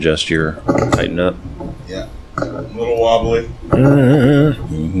Adjust your tighten up. Yeah. A little wobbly.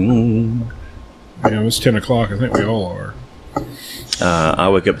 Yeah, it's 10 o'clock. I think we all are. I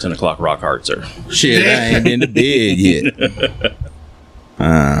wake up at 10 o'clock rock hard, sir. Shit, I ain't in the bed yet.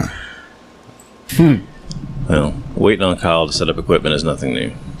 Well, waiting on Kyle to set up equipment is nothing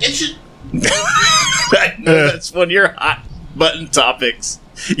new. I know that's one of your hot button topics.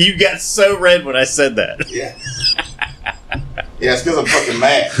 You got so red when I said that. Yeah. Yeah, it's because I'm fucking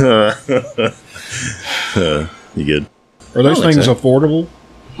mad. You good? Are those things affordable?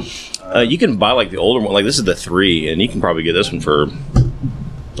 You can buy like the older one. Like this is the 3, and you can probably get this one for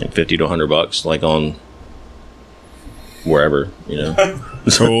like $50 to $100, like on wherever, you know.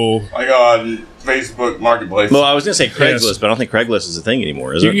 Cool. Like on Facebook Marketplace. Well, I was gonna say Craigslist, Yes. but I don't think Craigslist is a thing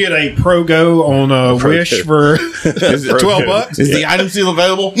anymore. Is You it? can get a Pro-Go on Wish for $12. Is the item still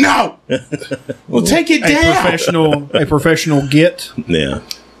available? No. Well, take it down. A professional Get Yeah,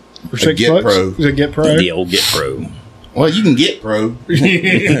 for $6. Get Pro. Is it Get Pro? the old Get Pro. Well, you can get pro.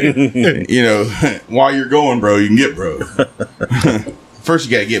 You know, while you're going, bro, you can get pro. First,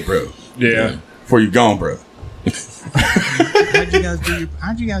 you gotta get pro Yeah. before you've gone, bro. How'd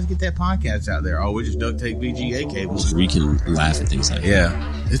you guys get that podcast out there? Oh, we just duct tape VGA cables. We can laugh at things like that.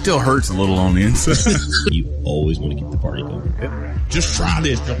 Yeah, it still hurts a little on the inside. You always want to keep the party going. Just try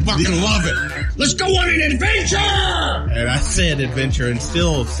this. You'll fucking love it. Let's go on an adventure! And I said adventure and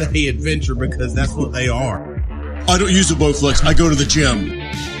still say adventure because that's what they are. I don't use the Bowflex. I go to the gym.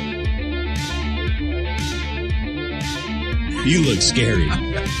 You look scary.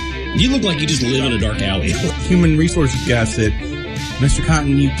 You look like you just live in a dark alley. Human resources guy said, Mr.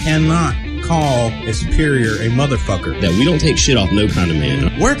 Cotton, you cannot call a superior a motherfucker. That we don't take shit off no kind of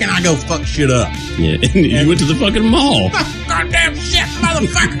man. Where can I go fuck shit up? Yeah, you went to the fucking mall. Goddamn shit,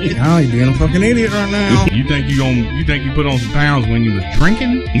 motherfucker! Oh, you're being a fucking idiot right now. You think you put on some pounds when you was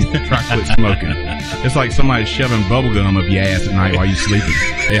drinking? Try quit smoking. It's like somebody shoving bubble gum up your ass at night while you sleeping.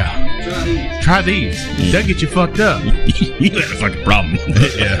 Yeah. Try these. They'll get you fucked up. You had a fucking problem.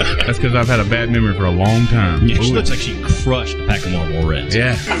 Yeah. That's because I've had a bad memory for a long time. Yeah, she looks like she crushed a pack of Marlboro Reds.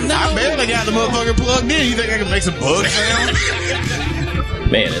 Yeah. I barely got the motherfucker plugged in. You think I can make some bug sounds?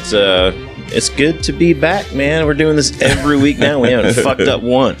 Man, it's good to be back, man. We're doing this every week now. We haven't fucked up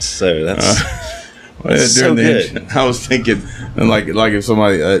once, so that's so good. I was thinking, like if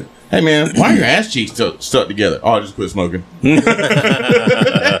somebody, hey man, why are your ass cheeks stuck together? Oh, I just quit smoking. It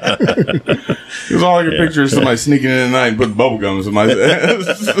was all I could picture is somebody sneaking in at night and putting bubble gum in somebody's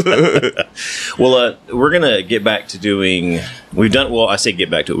ass. Well, we're gonna get back to doing. I say get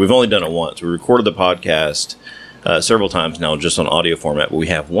back to it. We've only done it once. We recorded the podcast several times now, just on audio format. But we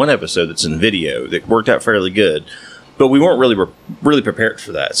have one episode that's in video that worked out fairly good. But we weren't really prepared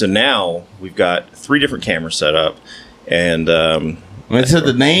for that. So now we've got 3 different cameras set up, and It said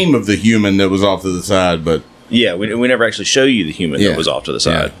the name of the human that was off to the side, but yeah, we never actually show you the human that was off to the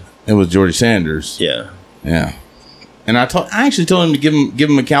side. Yeah. It was Geordie Sanders. Yeah. And I actually told him to give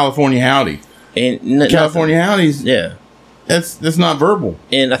him a California howdy. And California howdies. Yeah. That's not verbal.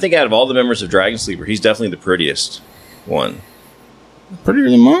 And I think out of all the members of Dragon Sleeper, he's definitely the prettiest one. Prettier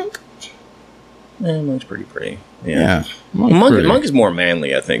than Monk? Yeah, Monk's pretty pretty. Yeah. Monk is more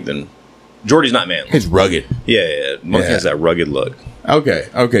manly, I think, than Geordie's not manly. It's rugged. Yeah. Monk has that rugged look.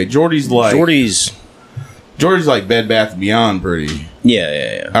 Okay. Geordie's like Bed Bath & Beyond pretty.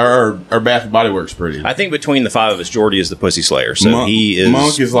 Yeah. Or Bath and Body Works pretty. I think between the 5 of us, Geordie is the pussy slayer. So he is.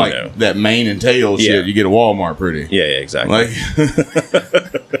 Monk is like that mane and tail shit you get at Walmart pretty. Yeah, exactly. Like,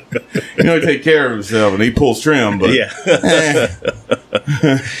 he take care of himself and he pulls trim, but yeah.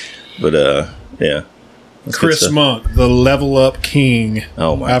 But yeah. That's Chris Monk, the level up king.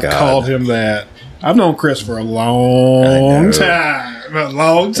 Oh my God. I've called him that. I've known Chris for a long time. A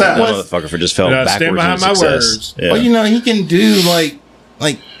long time. That motherfucker just fell backwards. Stand behind in my success. words. Yeah. Well, he can do like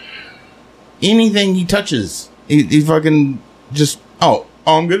anything he touches. He fucking just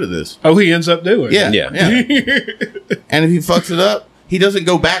I'm good at this. Oh, he ends up doing. Yeah. And if he fucks it up, he doesn't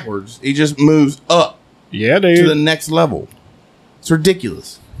go backwards. He just moves up. Yeah, dude. To the next level. It's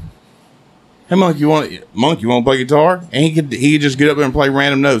ridiculous. Hey, Monk, you want to play guitar? And he could just get up there and play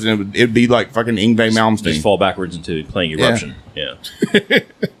random notes, and it'd be like fucking Yngwie Malmsteen. Just fall backwards into playing Eruption. Yeah.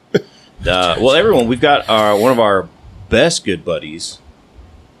 Well, everyone, we've got one of our best good buddies,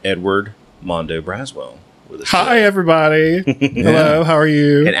 Edward Mondo Braswell, with us. Hi, everybody. Hello, how are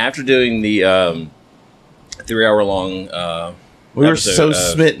you? And after doing the 3-hour-long we were so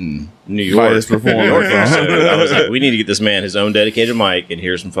smitten New York by this performance. I was like, we need to get this man his own dedicated mic and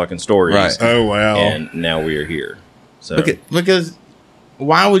hear some fucking stories. Right. Oh, wow. And now we are here. So because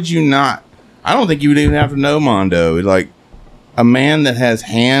why would you not? I don't think you would even have to know Mondo. Like, a man that has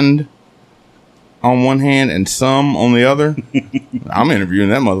hand on one hand and some on the other, I'm interviewing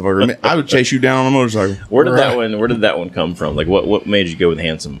that motherfucker. I would chase you down on a motorcycle. Where did that one come from? Like, what made you go with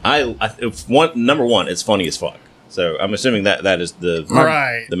handsome? Number one, it's funny as fuck. So I'm assuming that is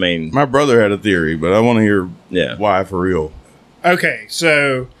the main. My brother had a theory, but I want to hear why for real. Okay,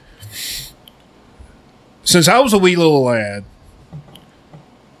 so since I was a wee little lad,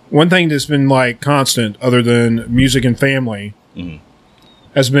 one thing that's been like constant, other than music and family,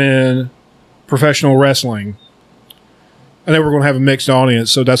 has been professional wrestling. I know we're going to have a mixed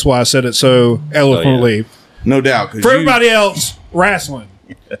audience, so that's why I said it so eloquently. No doubt. For everybody else, wrestling.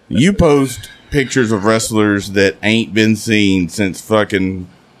 You post pictures of wrestlers that ain't been seen since fucking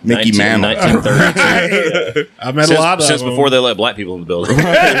Mickey Mantle. 1932. I've met a lot of since them. before they let black people in the building.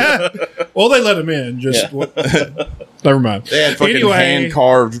 Well, they let them in. Never mind. They had fucking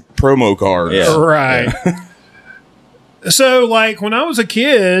hand-carved promo cards. Yeah. Right. Yeah. So, like, when I was a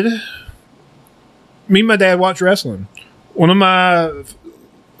kid, me and my dad watched wrestling. One of my,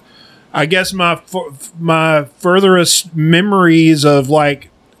 I guess my furthest memories of,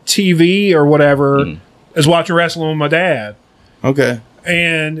 like, TV or whatever is watching wrestling with my dad. Okay.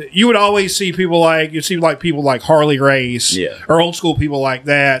 And you would always see people like people like Harley Race, or old school people like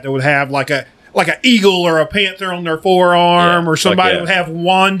that would have like an eagle or a panther on their forearm, or somebody would have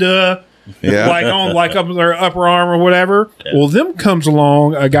Wanda, like up their upper arm or whatever. Yeah. Well, then comes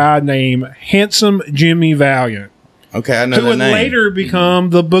along a guy named Handsome Jimmy Valiant. Okay, I know who that would name. later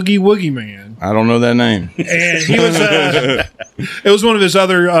become the Boogie Woogie Man. I don't know that name. And he was, it was one of his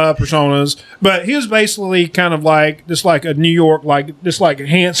other personas, but he was basically kind of like, just like a New York, just like a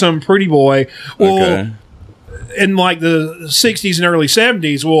handsome, pretty boy. Well, in like the 60s and early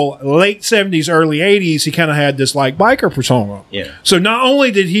 70s, late 70s, early 80s, he kind of had this like biker persona. Yeah. So not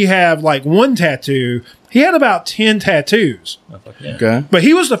only did he have like one tattoo, he had about 10 tattoos. Okay. But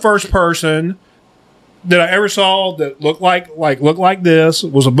he was the first person that I ever saw that looked like this,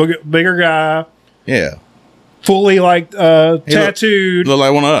 was a bigger guy. Yeah. Fully tattooed. Looked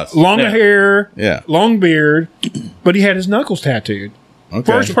like one of us. Longer hair. Yeah. Long beard. But he had his knuckles tattooed.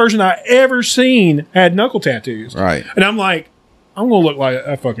 Okay. First person I ever seen had knuckle tattoos. Right. And I'm like, I'm going to look like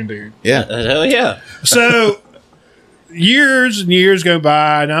that fucking dude. Yeah. Hell yeah. So years and years go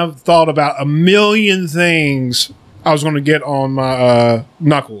by, and I've thought about a million things I was going to get on my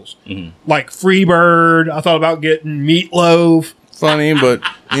knuckles. Like Freebird. I thought about getting Meatloaf. Funny, but,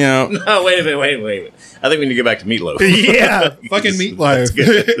 you know. No, wait a minute. I think we need to go back to Meatloaf. Yeah, fucking Meatloaf.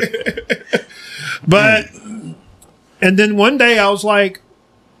 But, and then one day I was like,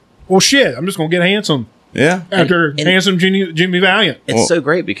 well, shit, I'm just going to get handsome. Yeah. After Handsome Jimmy Valiant. It's so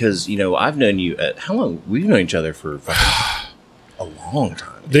great because, I've known you how long? We've known each other for fucking a long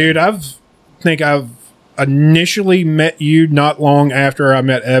time. Dude, I've initially met you not long after I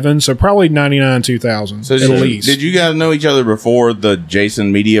met Evan, so probably 99, 2000 So at least. Did you guys know each other before the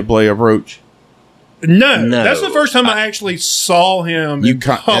Jason Media Play approach? No. That's the first time I actually saw him in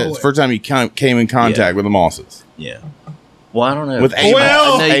public. It's the first time you came in contact with the Mosses. Yeah. Well, I don't know. With Amos.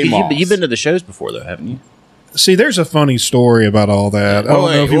 Well, you've been to the shows before, though, haven't you? See, there's a funny story about all that. I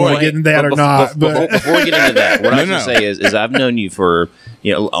don't know if you want to get into that or not. But before we get into that, what I was going to say is I've known you for,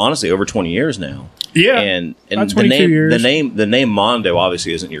 honestly, over 20 years now. Yeah, and the name Mondo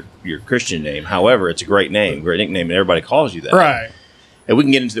obviously isn't your Christian name. However, it's a great name, great nickname, and everybody calls you that. Right. And we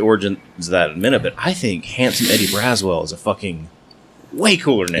can get into the origins of that in a minute, but I think Handsome Eddie Braswell is a fucking way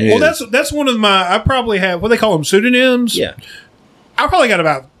cooler name. Well, that's one of my. I probably have what they call them, pseudonyms. Yeah. I probably got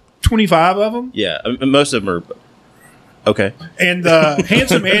about 25 of them. Yeah, most of them are okay. And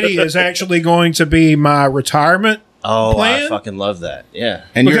Handsome Eddie is actually going to be my retirement. Oh, plan. I fucking love that. Yeah.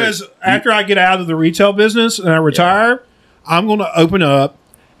 And because after I get out of the retail business and I retire, I'm going to open up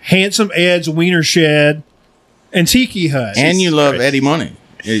Handsome Ed's Wiener Shed and Tiki Hut. And you love Eddie Money.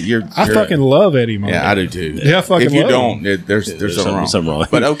 I fucking love Eddie Money. Yeah, I do too. Yeah, I fucking if you love don't, there's something wrong.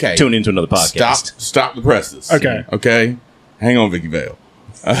 But okay. Tune into another podcast. Stop the presses. Okay. Hang on, Vicky Vale.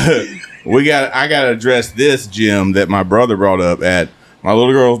 I got to address this, Jim, that my brother brought up at my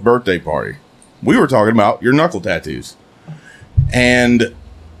little girl's birthday party. We were talking about your knuckle tattoos. And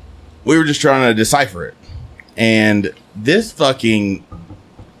we were just trying to decipher it. And this fucking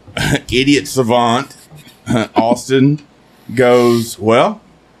idiot savant, Austin, goes, well,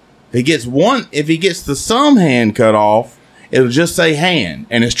 if he gets the thumb hand cut off, it'll just say hand.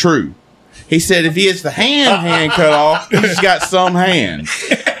 And it's true. He said if he gets the hand cut off, he's got some hand.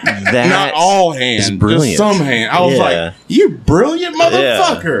 Not all hand, just some hand. I was like, you brilliant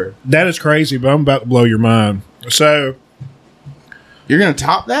motherfucker. Yeah. That is crazy, but I'm about to blow your mind. So, you're going to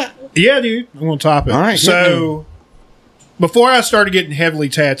top that? Yeah, dude. I'm going to top it. All right. So, before I started getting heavily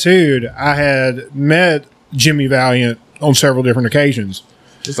tattooed, I had met Jimmy Valiant on several different occasions.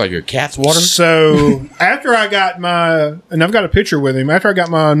 Just like your cat's water. So after I got and I've got a picture with him. After I got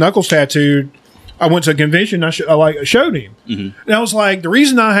my knuckles tattooed, I went to a convention. I showed him, and I was like, the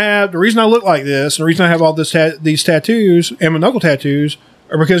reason I look like this, and the reason I have all these tattoos and my knuckle tattoos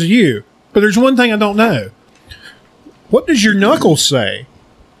are because of you. But there's one thing I don't know. What does your knuckles say?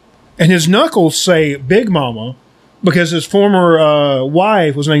 And his knuckles say Big Mama because his former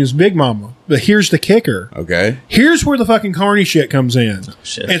wife was named Big Mama. But here's the kicker. Okay. Here's where the fucking carny shit comes in.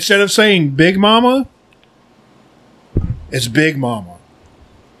 Shit. Instead of saying Big Mama, it's Big Mama.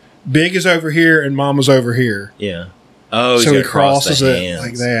 Big is over here and Mama's over here. Yeah. Oh, so he cross crosses the it hands.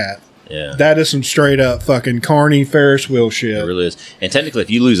 like that. Yeah. That is some straight up fucking carny Ferris wheel shit. It really is. And technically, if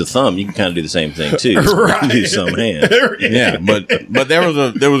you lose a thumb, you can kind of do the same thing too. Right. Lose some hand. Yeah, but there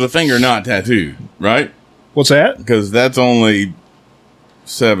was a finger not tattooed, right? What's that? Because that's only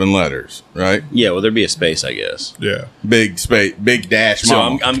 7 letters, right? Yeah. Well, there'd be a space, I guess. Yeah. Big space, big dash. So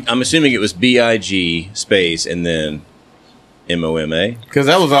mama. I'm assuming it was BIG space and then MOMA. Because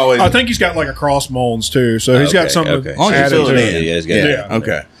that was always. I think he's got like a cross Moans too, so he's got something okay. Oh, added still to in it. it. Yeah, he's got Yeah. it.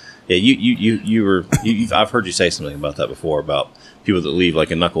 Okay. Yeah, you were. I've heard you say something about that before about people that leave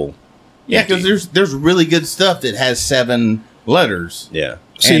like a knuckle. Yeah, empty. because there's really good stuff that has 7 letters. Yeah.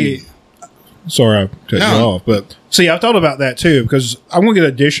 See, sorry I cut you off, but see, I thought about that too because I'm going to get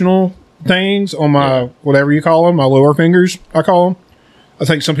additional things on my whatever you call them, my lower fingers. I call them. I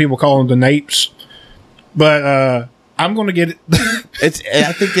think some people call them the napes, but I'm going to get it.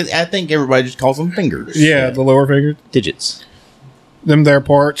 I think everybody just calls them fingers. Yeah, the lower fingers, Digits. them there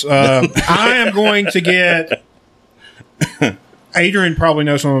parts. I am going to get. Adrian probably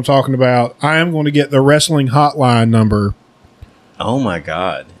knows what I'm talking about. I am going to get the wrestling hotline number. Oh my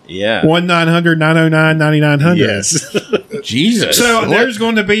God. Yeah. 1-900-909-9900. Yes. Jesus. So there's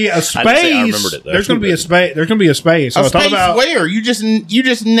going to be a space. I remembered it, though. There's going to be a space. There's going to be a space. So a I thought space about. where? You just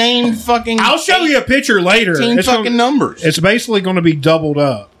named fucking. I'll show you a picture later. 18 It's fucking gonna- numbers. It's basically going to be doubled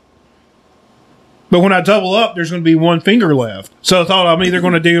up. But when I double up, there's going to be one finger left. So I thought I'm either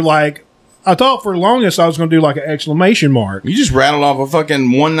going to do like. I thought for the longest I was going to do like an exclamation mark. You just rattled off a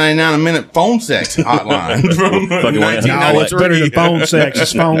fucking $1.99 a minute phone sex hotline from Fucking No, it's better 1993. than phone sex.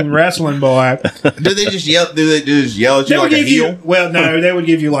 It's phone wrestling, boy. Do they just yell? Do they just yell at They you would like a give heel? you. Well, no, they would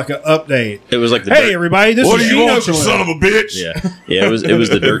give you like an update. It was like the Hey, dirt, everybody, this is Gino Club. of a bitch? Yeah. Yeah. It was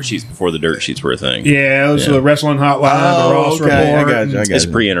the dirt sheets before the dirt sheets were a thing. Yeah, it was Yeah. the wrestling hotline, the Ross okay. I report. got you. It's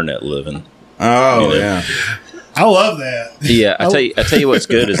pre-internet living. Oh, You know. yeah. I love that. Yeah, I tell you what's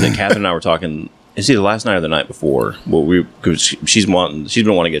good is that Catherine and I were talking. It's either last night or the night before. Well, because she's been wanting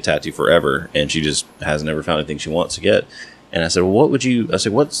to get a tattoo forever, and she just hasn't ever found anything she wants to get. And I said, well,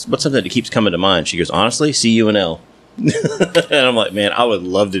 what's something that keeps coming to mind? She goes, honestly, CUNL. And I'm like, man, I would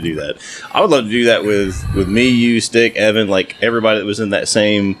love to do that. I would love to do that with me, you, Stick, Evan, like everybody that was in that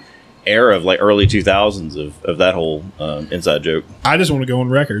same era of like early 2000s of that whole inside joke. I just want to go on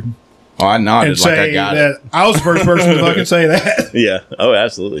record Oh, I nodded and like I say got that it. I was the first person to fucking say that. Yeah. Oh,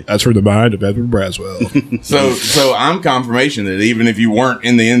 absolutely. That's for the mind of Edward Braswell. So I'm confirmation that even if you weren't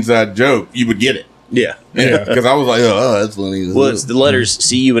in the inside joke, you would get it. Yeah. Yeah. Because I was like, oh, that's funny. Well, it's the letters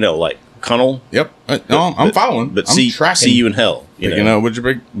CUNL, like Cunnel. Yep. No, I'm following. But I'm tracking. see you in hell. Picking up what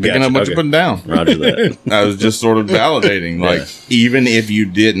you're Gotcha, you're okay. putting down. Roger that. I was just sort of validating, like even if you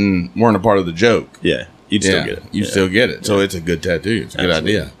weren't a part of the joke, Yeah, you'd still get it. you still get it. So it's a good tattoo. It's a good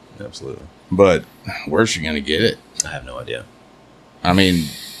Absolutely. idea. Absolutely. But where's she gonna get it? I have no idea. I mean,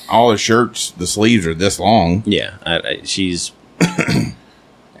 all the shirts, the sleeves are this long, Yeah, she's.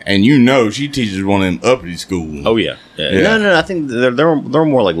 and you know she teaches one of them uppity schools. Oh yeah. Yeah. No. I think they're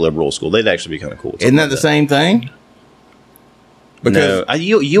more like liberal school. They'd actually be kind of cool. Isn't that the same thing? Because No,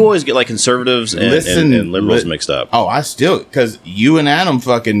 you always get like conservatives and liberals mixed up. Oh, I still because you and Adam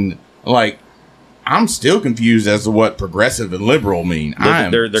fucking like. I'm still confused as to what progressive and liberal mean.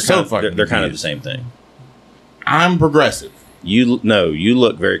 They're so kind of the confused. same thing. I'm progressive. You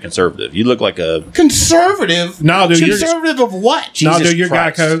look very conservative. You look like a Conservative? No, dude, you're conservative of what? no, Jesus dude, you're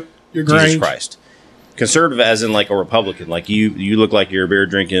Christ. Geico. You're Jesus Grange. Christ. Conservative as in like a Republican. Like you look like you're a beer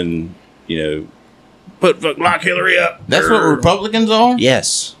drinking, put lock Hillary up. That's what Republicans are?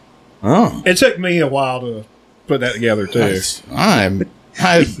 Yes. Oh. It took me a while to put that together too.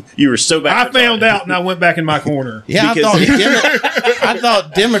 You were so bad. I found out and I went back in my corner. Yeah, Because- I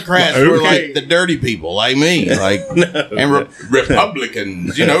thought Democrats were Okay. like the dirty people, like me, and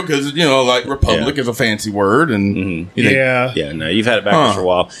Republicans, because like republic is a fancy word, and Yeah. Yeah, no, you've had it backwards for a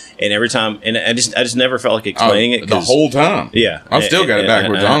while, and every time, and I just never felt like explaining it the whole time. Yeah, I've still got it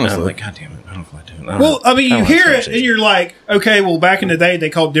backwards, and I'm honestly. like, God damn it, I don't feel like doing Well, I mean, you hear it and you're like, okay, well, back in the day, they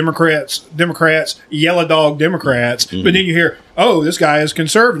called Democrats, yellow dog Democrats. Mm-hmm. But then you hear, oh, this guy is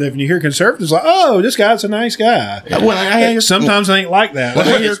conservative. And you hear conservatives like, oh, this guy's a nice guy. Sometimes I ain't like that. When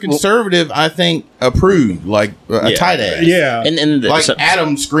I hear conservative, I think approved, like a tight ass. Yeah. And like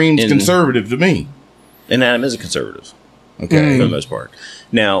Adam screams conservative to me. And Adam is a conservative. Okay. For the most part.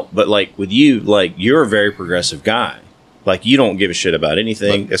 Now, but like with you, like you're a very progressive guy. Like, you don't give a shit about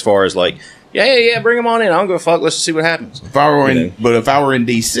anything as far as like, yeah, bring them on in. I don't give a fuck. Let's just see what happens. But if I were in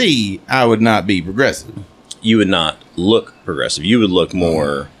D.C., I would not be progressive. You would not look progressive. You would look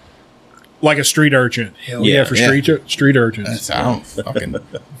more like a street urchin. Hell yeah, for street urchins.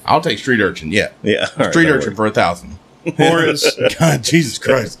 I'll take street urchin. Yeah, street urchin for 1,000. Horace, God, Jesus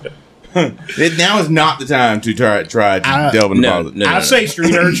Christ. Now is not the time to try to delve into politics. I'd say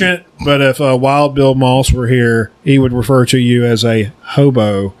street urchin, but if Wild Bill Moss were here, he would refer to you as a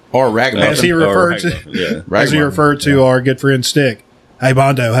hobo, or ragamuffin, as he referred to our good friend Stick. Hey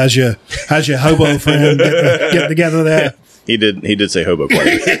Bondo, how's your hobo friend getting together there? He did say hobo quite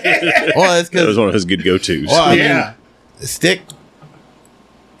a bit. Well, that's because it was one of his good go-tos. Well, I mean, Stick,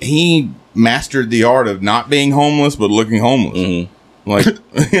 he mastered the art of not being homeless but looking homeless. Mm-hmm. Like, you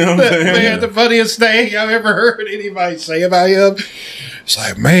know what I'm saying? Man, the funniest thing I've ever heard anybody say about him. It's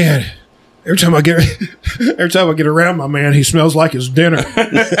like, man, every time I get around my man, he smells like his dinner.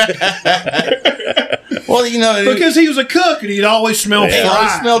 Well, you know, because he was a cook and he'd always smell fried. He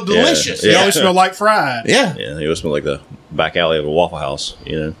always smelled delicious. He always smelled like fried. Yeah, he always smelled like the back alley of a Waffle House.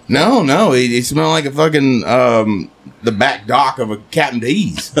 You know? No, he smelled like a fucking the back dock of a Captain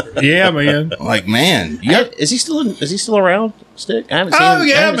D's. Yeah, man. Like, man, is he still around? Stick? I haven't seen him. Oh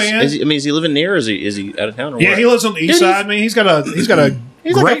yeah, man. Is he living near? Or is he out of town? Or yeah, what? He lives on the east side. Man, he's got a he's great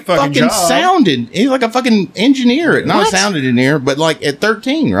like a fucking job. He's like a fucking engineer. Not a sound engineer, but like at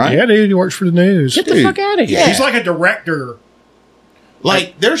 13, right? Yeah, dude, he works for the news. Get the fuck out of here. Yeah. He's like a director.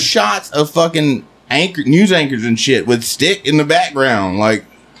 Like, there's shots of fucking news anchors and shit with Stick in the background, like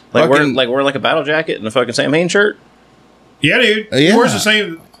wearing like a battle jacket and a fucking Sam Hain shirt. Yeah, dude. He wears the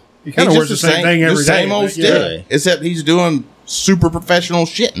same. He kind of wears the same thing every day. Same old Stick, except he's doing super professional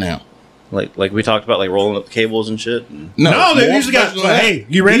shit now. Like we talked about, like rolling up the cables and shit. No, dude, he's the guy. Hey,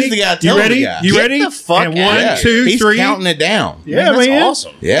 you ready? He's the guy. You ready? You ready? Get the fuck and 1, 2, 3. He's counting it down. Yeah, man. That's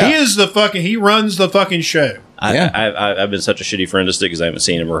awesome. Yeah, he is he runs the fucking show. I've been such a shitty friend to Stick because I haven't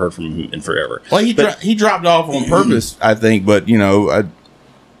seen him or heard from him in forever. Well, he dropped off on purpose, I think. But you know,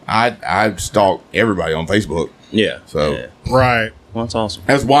 I stalk everybody on Facebook. Yeah. So right. Well, that's awesome.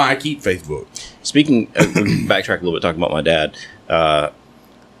 That's why I keep Facebook. Speaking, backtrack a little bit, talking about my dad.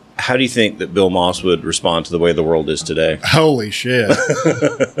 How do you think that Bill Moss would respond to the way the world is today? Holy shit.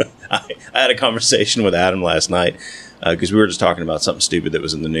 I had a conversation with Adam last night because we were just talking about something stupid that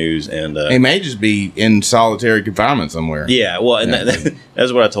was in the news. And he may just be in solitary confinement somewhere. Yeah, well, and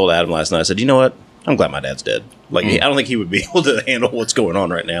that's what I told Adam last night. I said, you know what? I'm glad my dad's dead. Like, I don't think he would be able to handle what's going on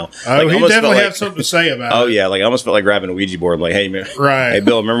right now. Oh, he definitely has something to say about it. Oh, yeah. Like, I almost felt like grabbing a Ouija board. I'm like, hey, man. Right. Hey,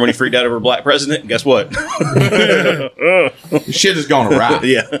 Bill, remember when he freaked out over a black president? Guess what? Shit has gone awry.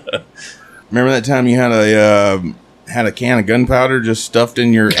 Yeah. Remember that time you had a can of gunpowder just stuffed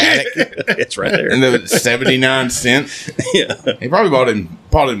in your attic? It's right there. And it was 79 cents. Yeah. He probably bought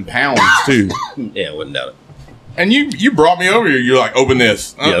it in pounds, too. Yeah, I wouldn't doubt it. And you brought me over here. You're like, open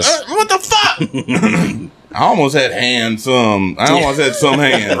this. Yes. What the fuck? I almost had some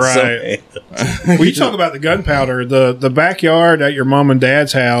hands. Right. Well, you talk about the gunpowder. The backyard at your mom and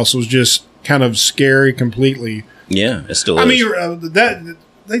dad's house was just kind of scary completely. Yeah, it still is. I mean,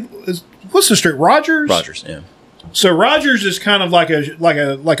 what's the street? Rogers? Rogers, yeah. So Rogers is kind of like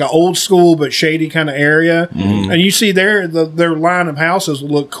a old school but shady kind of area, and you see their line of houses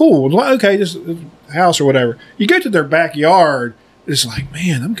look cool. Like, okay, just a house or whatever. You go to their backyard, it's like,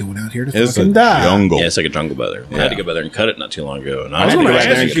 man, I'm going out here to fucking die. Jungle. Yeah, it's like a jungle by there. I had to go by there and cut it not too long ago. And I had to go back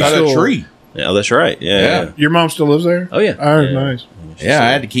there and cut a tree. Yeah, that's right. Yeah. Your mom still lives there? Oh yeah. Oh, nice. Yeah, I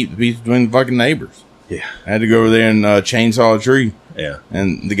had to keep the peace between the fucking neighbors. Yeah. I had to go over there and chainsaw a tree. Yeah.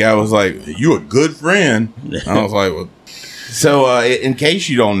 And the guy was like, "You a good friend." I was like, "Well." So, in case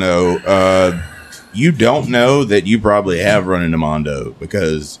you don't know, you don't know that you probably have run into Mondo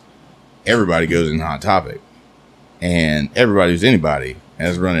because everybody goes in Hot Topic, and everybody who's anybody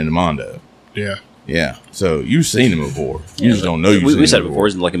has run into Mondo. Yeah. Yeah. So you've seen him before. You just don't know you've seen him. We said it before.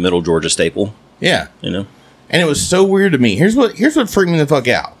 He's like a middle Georgia staple. Yeah. You know. And it was so weird to me. Here's what freaked me the fuck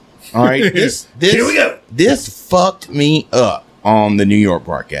out. All right. This Here we go. This fucked me up on the New York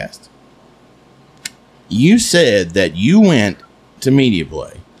podcast. You said that you went to Media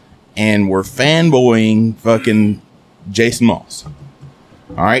Play and were fanboying fucking Jason Moss.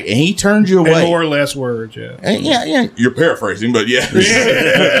 All right, and he turns you away. And more or less words, yeah. And yeah. You're paraphrasing, but yeah.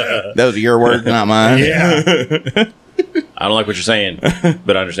 Those are your words, not mine. Yeah. I don't like what you're saying,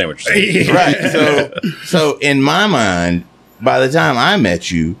 but I understand what you're saying. Right. So in my mind, by the time I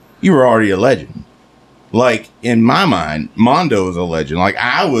met you, you were already a legend. Like, in my mind, Mondo is a legend. Like,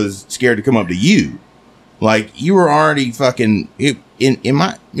 I was scared to come up to you. Like, you were already fucking you're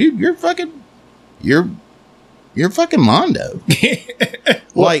fucking Mondo.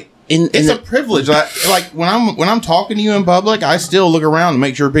 Like, it's a privilege. Like when I'm talking to you in public, I still look around to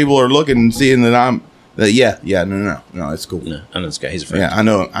make sure people are looking and seeing that no, it's cool. No, I know this guy. He's a friend. Yeah, I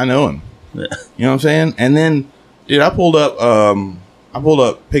know him. Yeah. You know what I'm saying? And then, dude, I pulled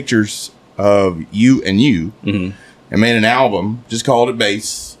up pictures of you and made an album, just called it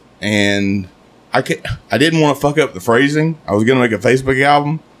Bass. And I didn't want to fuck up the phrasing. I was gonna make a Facebook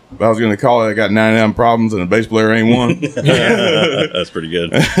album, but I was gonna call it "I Got 99 Problems and a Bass Player Ain't One." That's pretty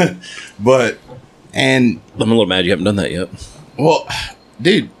good. I'm a little mad you haven't done that yet. Well,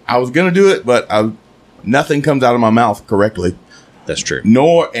 dude, I was gonna do it, but nothing comes out of my mouth correctly. That's true.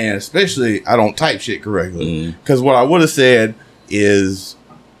 And especially I don't type shit correctly. Because what I would have said is,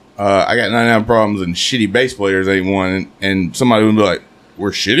 I got 99 problems and shitty bass players ain't one, and somebody would be like,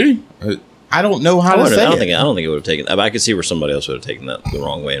 "We're shitty." I don't know how to say it. I don't think it would have taken. I could see where somebody else would have taken that the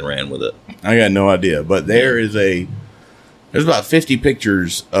wrong way and ran with it. I got no idea, but there's about 50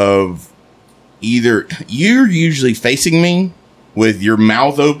 pictures of either you're usually facing me with your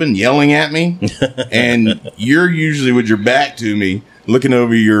mouth open, yelling at me, and you're usually with your back to me, looking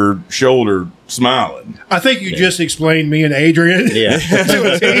over your shoulder, smiling. I think you just explained me and Adrian. Yeah,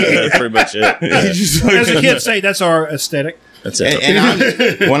 that's pretty much it. As the kids say, that's our aesthetic. That's it.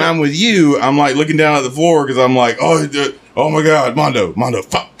 And when I'm with you, I'm like looking down at the floor because I'm like, oh my God, Mondo,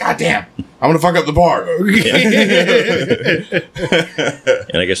 fuck, goddamn, I'm gonna fuck up the bar.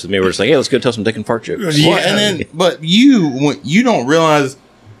 And I guess with me, we're just like, yeah, let's go tell some dick and fart jokes. Yeah. But you don't realize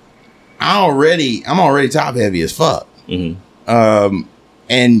I'm already top heavy as fuck. And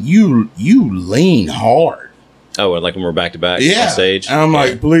you lean hard. Oh, like when we're back to back on stage. And I'm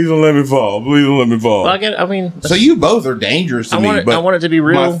like, please don't let me fall. Please don't let me fall. Well, so you both are dangerous to me. But I want it to be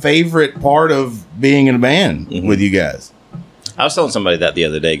real. My favorite part of being in a band with you guys. I was telling somebody that the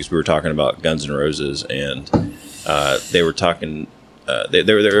other day because we were talking about Guns N' Roses, and they were talking. They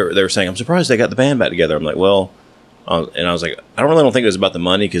were saying, "I'm surprised they got the band back together." I'm like, "Well," and I was like, "I don't think it was about the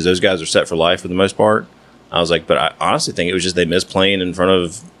money because those guys are set for life for the most part." I was like, "But I honestly think it was just they miss playing in front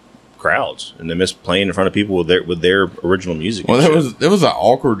of crowds and they miss playing in front of people with their original music." Well, there was an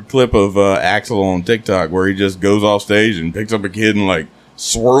awkward clip of Axl on TikTok where he just goes off stage and picks up a kid and like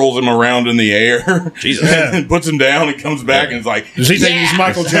swirls him around in the air. Jesus. And puts him down and comes back and is like, does he think he's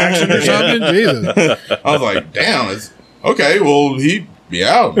Michael Jackson or something? Jesus. I was like, damn, it's okay. Well,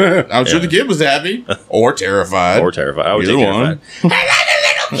 I'm sure the kid was happy or terrified. I would take one. I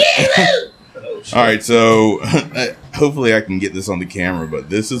like a little kid. All right, so hopefully I can get this on the camera, but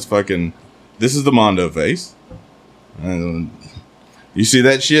this is the Mondo face. You see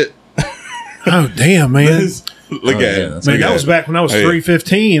that shit? Oh, damn, man. Look at it. Man, that was back when I was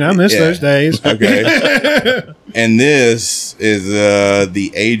 315. I miss those days. Okay. And this is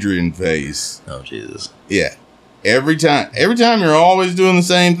the Adrian face. Oh, Jesus. Yeah. Every time you're always doing the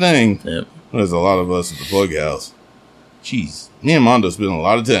same thing. Yep. There's a lot of us at the Plug House. Jeez. Me and Mondo spend a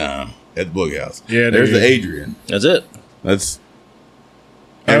lot of time at the Plug House. Yeah, there's the Adrian. That's it. That's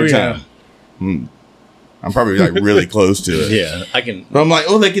every time. I'm probably like really close to it. Yeah, I can. But I'm like,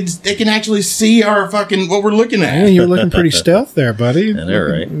 they can actually see our fucking what we're looking at. Yeah, you're looking pretty stealth there, buddy. I know,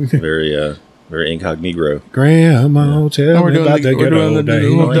 right? Very incognito. Grandma, tell me about the good old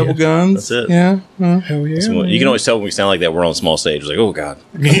days. Double guns. That's it. Yeah. Hell yeah. You can always tell when we sound like that. We're on a small stage. It's like, oh god.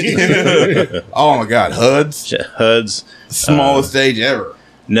 Oh my god, HUD's smallest stage ever.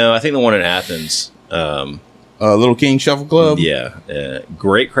 No, I think the one in Athens. Little King Shuffle Club. Yeah,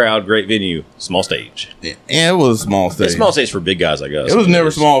 great crowd, great venue, small stage. Yeah, it was a small stage. It's a small stage for big guys, I guess. It was never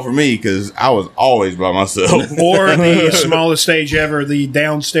small for me because I was always by myself. Or the smallest stage ever, the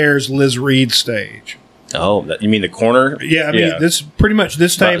downstairs Liz Reed stage. Oh, you mean the corner? Yeah, I mean this pretty much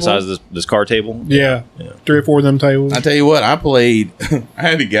this table. About the size of this car table. Yeah, 3 or 4 of them tables. I tell you what, I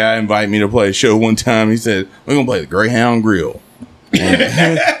had a guy invite me to play a show one time. He said, "We're gonna play the Greyhound Grill."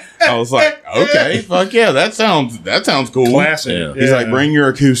 I was like, okay, fuck yeah, that sounds cool. Classic. Yeah. He's like, bring your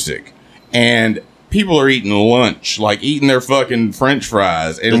acoustic. And people are eating lunch, like eating their fucking French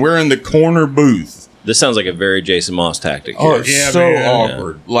fries, and we're in the corner booth. This sounds like a very Jason Moss tactic. Oh, it's so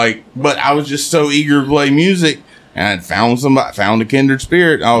awkward. Yeah. Like, but I was just so eager to play music, and I found a kindred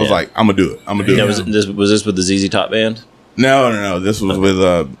spirit. I was like, I'm gonna do it. Was this with the ZZ Top band? No. This was with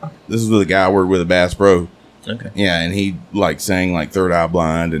a guy I worked with at Bass Pro. Okay. Yeah, and he like sang like Third Eye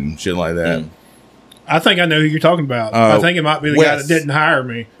Blind and shit like that. I think I know who you're talking about. I think it might be the guy that didn't hire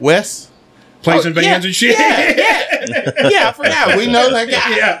me. Wes? Plays in bands and shit. Yeah, I forgot. We know that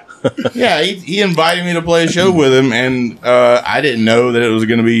guy. Yeah, he invited me to play a show with him, and I didn't know that it was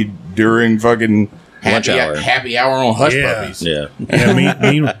going to be during fucking happy hour on Hush Puppies. Yeah.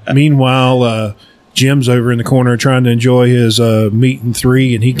 Meanwhile, Jim's over in the corner trying to enjoy his meat and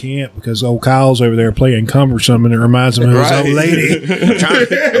three, and he can't because old Kyle's over there playing cumbersome, and it reminds him of his old lady. I'm trying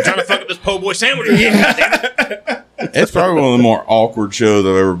to fuck up this po' boy sandwich. It's probably one of the more awkward shows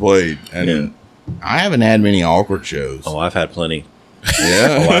I've ever played, and I haven't had many awkward shows. Oh, I've had plenty.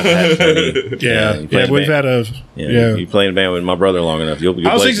 Yeah, I've had plenty. We've had a You play in a band with my brother long enough, you'll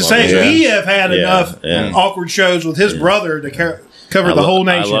I was thinking the same. We have had enough awkward shows with his brother to cover the whole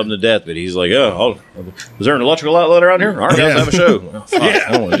nation. I love him to death, but he's like, is there an electrical outlet around here? All right, let's have a show. Oh, fuck,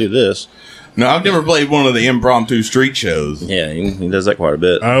 I don't want to do this. No, I've never played one of the impromptu street shows. Yeah, he does that quite a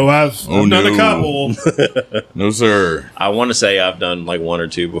bit. Oh, I've done a couple. No, sir. I want to say I've done like one or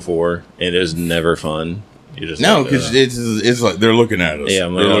two before. It is never fun. You just because it's like they're looking at us. Yeah, they're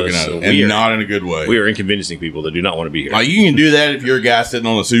looking at us, and not in a good way. We are inconveniencing people that do not want to be here. Like you can do that if you're a guy sitting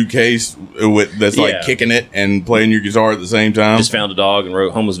on a suitcase that's like kicking it and playing your guitar at the same time. Just found a dog and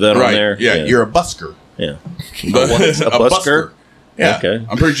wrote homeless vet on there. Yeah, you're a busker. Yeah, a busker. Yeah, okay.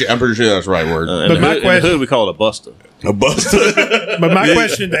 I'm pretty sure that's the right word. But in the hood, we call it a buster. A buster. But my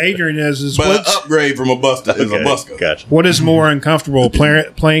question to Adrian is but an upgrade from a buster is a busker. Gotcha. What is more uncomfortable,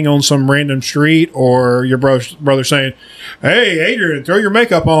 playing on some random street, or your brother saying, "Hey, Adrian, throw your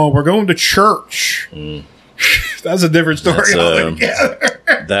makeup on. We're going to church." That's a different story altogether.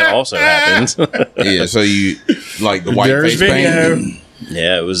 That also happens. Yeah, so you like the white face paint.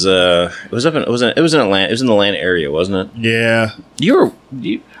 Yeah, it was in Atlanta. It was in the Atlanta area, wasn't it? Yeah.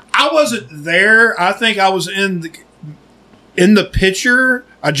 I wasn't there. I think I was in the picture.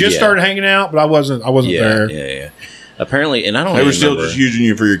 I just started hanging out, but I wasn't there. Yeah. Apparently, and I don't. They were still just using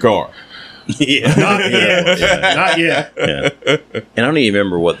you for your car. Yeah, not yet. Yeah. And I don't even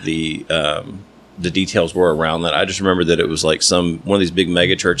remember what the details were around that. I just remember that it was like one of these big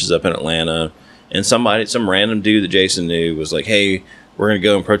mega churches up in Atlanta, and some random dude that Jason knew was like, "Hey, we're going to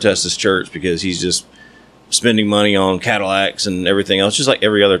go and protest this church because he's just spending money on Cadillacs and everything else, just like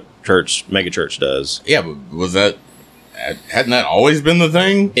every other mega church does." Yeah, but hadn't that always been the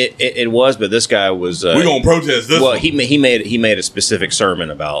thing? It was, but this guy was. We're going to protest this. Well, he made a specific sermon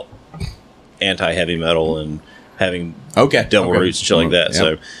about anti-heavy metal and having devil roots and shit like that. Yep.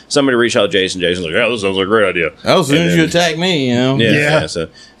 So somebody reached out to Jason. Jason's like, "Yeah, this sounds like a great idea." As soon as you attack me, you know. Yeah.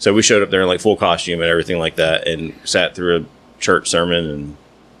 So we showed up there in like full costume and everything like that, and sat through a church sermon, and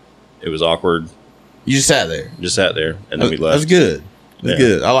it was awkward. You just sat there, and then we left. That's good. That's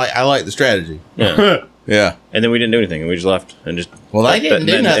good. I like the strategy. Yeah. Yeah. And then we didn't do anything, and we just left and just. Well, they didn't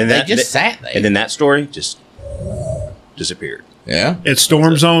do nothing. They just sat there, and then that story just disappeared. Yeah, it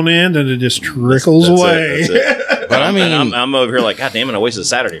storms on in, and it just trickles away. That's it. But I mean, I'm over here like, God damn it! I wasted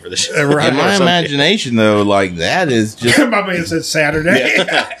Saturday for this. Right. In my imagination, though, like that is just. My man said Saturday.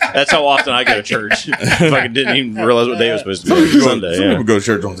 Yeah. That's how often I go to church. If I didn't even realize what day it was supposed to be. Sunday. Some people go to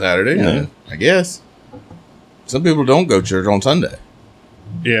church on Saturday. Yeah. I guess. Some people don't go to church on Sunday.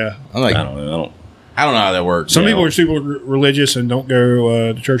 Yeah, I'm like, I don't know how that works. Some people are super religious and don't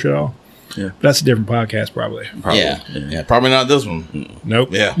go to church at all. Yeah, that's a different podcast, probably. Yeah, probably not this one. Nope.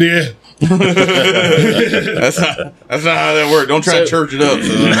 Yeah. That's not how that works. Don't try to church it up.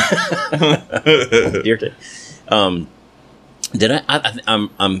 Dear did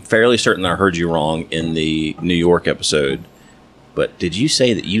I'm fairly certain I heard you wrong in the New York episode, but did you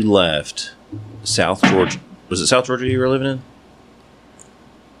say that you left South Georgia? Was it South Georgia you were living in?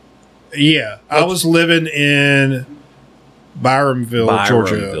 Yeah, I was living in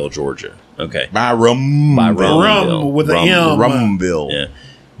Byramville, Georgia. Okay. Byramville with an M. Byramville. Yeah.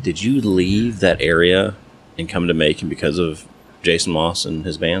 Did you leave that area and come to Macon because of Jason Moss and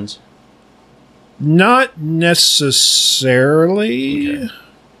his bands? Not necessarily. Okay.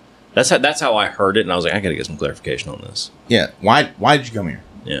 That's how I heard it, and I was like, I got to get some clarification on this. Yeah. Why did you come here?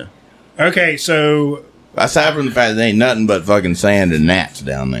 Yeah. Okay, so aside from the fact that there ain't nothing but fucking sand and gnats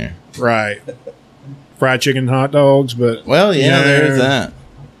down there. Right. Fried chicken, hot dogs, but there's that.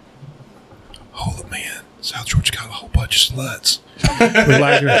 Oh man, South Georgia got a whole bunch of sluts. God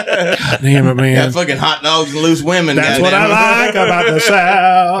damn it, man! Got fucking hot dogs and loose women. That's what I like about the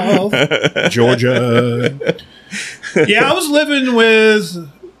South, Georgia. Yeah, I was living with.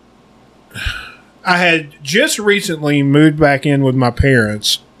 I had just recently moved back in with my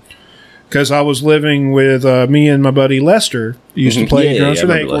parents because I was living with me and my buddy Lester. He used to play drums for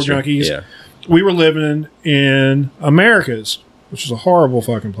the Acorn Junkies. Yeah. We were living in Americas, which is a horrible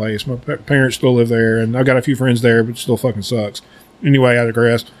fucking place. My parents still live there, and I've got a few friends there, but it still fucking sucks. Anyway, I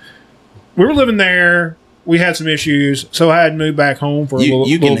digress. We were living there. We had some issues, so I had moved back home for a little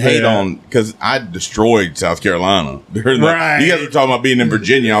bit. You can hate on, because I destroyed South Carolina. Right. You guys were talking about being in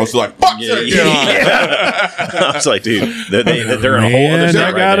Virginia. I was like, fuck South Carolina. I was like, dude, they're in a whole other state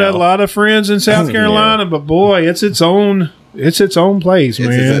I got a lot of friends in South Carolina, but boy, it's its own place,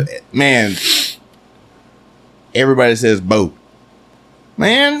 man. Man, everybody says boat.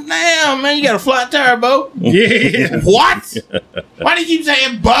 Man, damn, man, you got a flat tire boat? Yeah. What? Why do you keep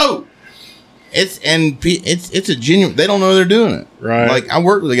saying boat? It's a genuine. They don't know they're doing it. Right. Like, I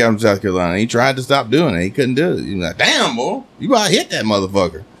worked with a guy from South Carolina. He tried to stop doing it. He couldn't do it. He's like, damn, boy, you gotta hit that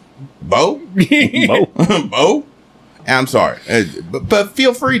motherfucker. Bo? Bo? I'm sorry, but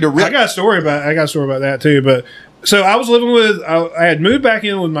feel free to. I got a story about that too. But so I was living with. I had moved back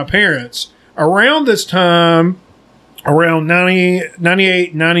in with my parents around this time, around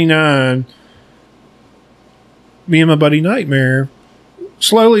 98, 99. Me and my buddy Nightmare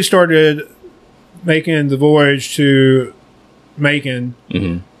slowly started making the voyage to Macon,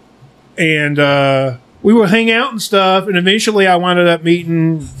 and we would hang out and stuff. And eventually, I wound up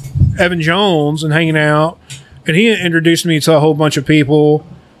meeting Evan Jones and hanging out, and he introduced me to a whole bunch of people.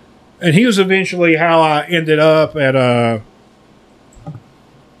 And he was eventually how I ended up at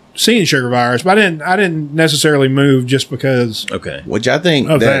seeing Sugar Virus, but I didn't necessarily move just because. Okay, which I think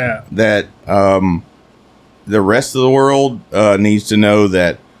that the rest of the world needs to know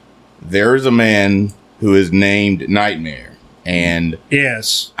that there is a man who is named Nightmare, and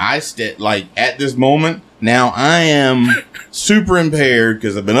yes, like at this moment now I am super impaired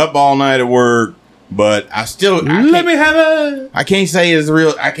because I've been up all night at work, but I can't say his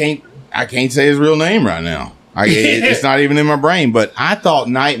real. I can't say his real name right now. It's not even in my brain. But I thought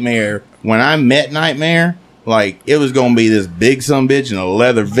Nightmare, when I met Nightmare, like it was gonna be this big sumbitch in a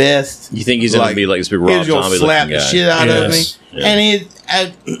leather vest. You think he's gonna be like this big Rob Zombie? He's gonna slap the shit out of me,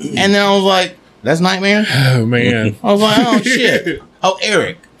 and then I was like, "That's Nightmare." Oh man! I was like, "Oh shit!" Oh,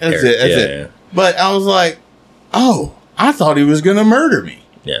 Eric. That's it. Yeah. But I was like, "Oh, I thought he was gonna murder me."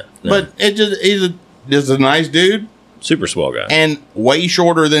 Yeah. No. But he's just a nice dude. Super swell guy. And way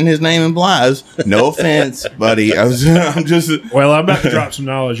shorter than his name implies. No offense, buddy. I'm just... Well, I'm about to drop some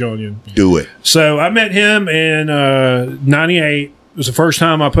knowledge on you. Do it. So I met him in 98. It was the first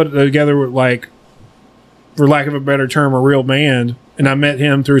time I put it together with, like, for lack of a better term, a real band. And I met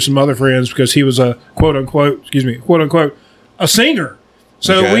him through some other friends because he was a quote-unquote, a singer.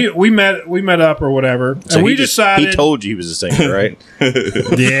 So okay. we met up or whatever, so and we decided he told you he was a singer, right?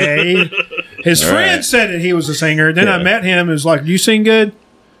 Yeah, his friend said that he was a singer. Then I met him and was like, "Do you sing good?"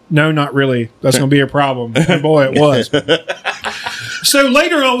 No, not really. That's going to be a problem. And boy, it was. So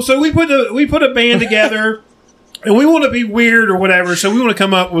later on, we put a band together, and we want to be weird or whatever. So we want to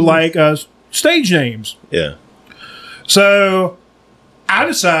come up with like stage names. Yeah. So I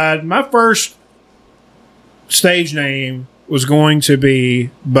decided my first stage name was going to be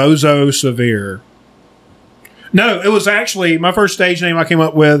Bozo Severe. No, it was actually, my first stage name I came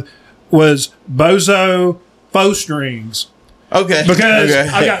up with was Bozo Faux Strings. Okay. Because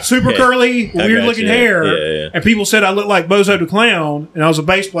I got super curly, weird looking hair, and people said I looked like Bozo the Clown, and I was a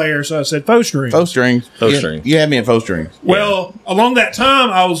bass player, so I said Faux Strings. Faux Strings. Faux Strings. You had me in Faux Strings. Well, along that time,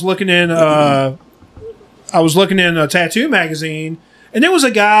 I was looking in a tattoo magazine, and there was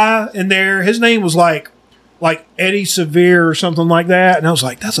a guy in there, his name was like Eddie Severe or something like that. And I was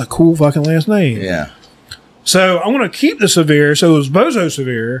like, that's a cool fucking last name. Yeah. So I want to keep the Severe. So it was Bozo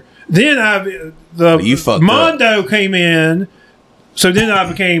Severe. Then Mondo came in. So then I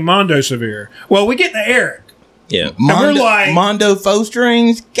became Mondo Severe. Well, we get to Eric. Yeah. Mondo Faux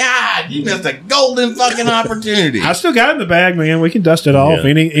Strings. God, you missed a golden fucking opportunity. I still got it in the bag, man. We can dust it off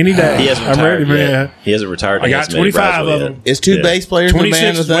any day. He hasn't retired yet. He hasn't retired. I got 25 of them. Is two bass players in the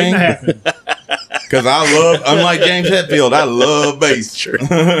band a thing? Because unlike James Hetfield, I love bass. Sure.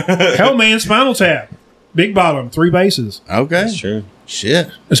 Hell, man, Spinal Tap. Big Bottom, 3 basses. Okay. That's true. Shit.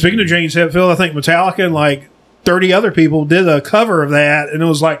 And speaking of James Hetfield, I think Metallica and like 30 other people did a cover of that, and it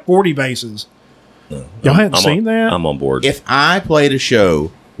was like 40 basses. Y'all haven't seen that? I'm on board. If I played a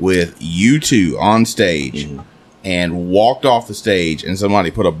show with you two on stage and walked off the stage and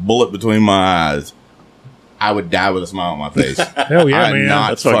somebody put a bullet between my eyes, I would die with a smile on my face. Hell yeah, I'm man. not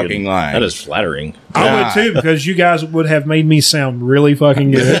That's fucking lying. That is flattering. I would too, because you guys would have made me sound really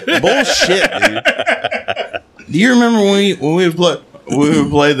fucking good. Bullshit, dude. Do you remember when we would play? we would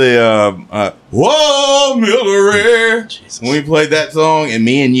play the Whoa, Miller. When we played that song, and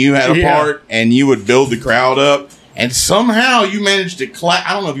me and you had a part, and you would build the crowd up, and somehow you managed to clap.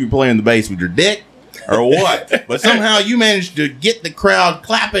 I don't know if you were playing the bass with your dick or what, but somehow you managed to get the crowd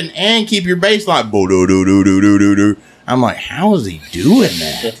clapping and keep your bass line. Bo-do-do-do-do-do-do-do. I'm like, how is he doing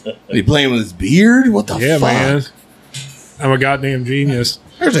that? Is he playing with his beard? What the fuck? Man. I'm a goddamn genius.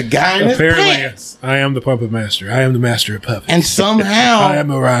 There's a guy in his pants. I am the puppet master. I am the master of puppets. And somehow, I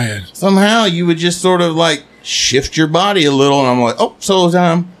am Orion. Somehow you would just sort of like shift your body a little, and I'm like, oh, solo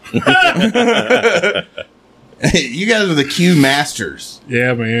time. You guys are the cue masters.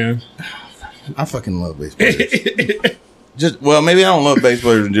 Yeah, man. I fucking love bass players. Maybe I don't love bass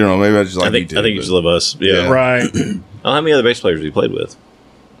players in general. Maybe I just like I think you just love us. Yeah. Right. How many other bass players have you played with?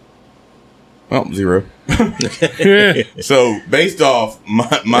 Well, 0. So, based off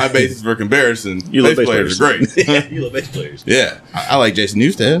my basis for comparison, bass players are great. You love bass players. Yeah. I like Jason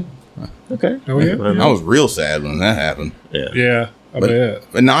Newsted. Okay. Oh, yeah? I was real sad when that happened. Yeah. Yeah, I bet.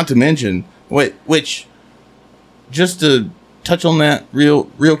 But not to mention, which, just to touch on that real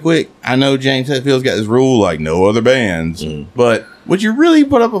quick, I know James Hetfield's got this rule like no other bands, but would you really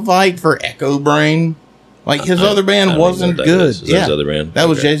put up a fight for Echo Brain? Like his other band wasn't good. Is that his other band? That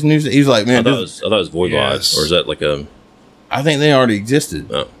was Jason Newsted. He was like, man, I thought it was Voivod, Yes. or is that like a? I think they already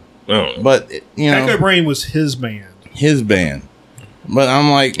existed. Oh, I don't know. But Echo Brain was his band. His band. But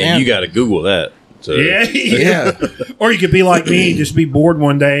I'm like, and you got to Google that. So. Yeah. Or you could be like me, just be bored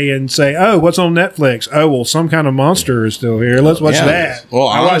one day and say, "Oh, what's on Netflix? Oh, well, Some Kind of Monster is still here. Let's watch that." Well,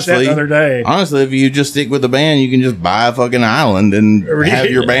 I watched that the other day. Honestly, if you just stick with the band, you can just buy a fucking island and have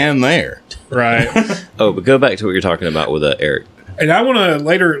your band there. Right. Oh, but go back to what you're talking about with Eric. And I want to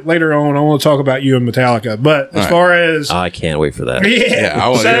later on. I want to talk about you and Metallica. But as far as I can't wait for that. I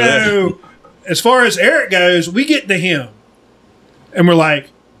want to hear that. So as far as Eric goes, we get to him, and we're like,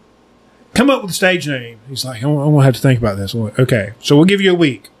 come up with a stage name. He's like, I'm going to have to think about this. I'm like, okay, so we'll give you a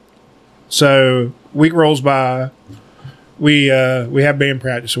week. So week rolls by. We have band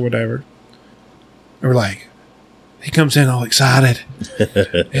practice or whatever. And we're like, he comes in all excited.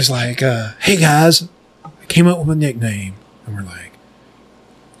 He's like, hey guys, I came up with a nickname. And we're like,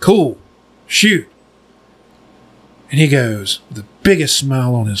 cool, shoot. And he goes, with the biggest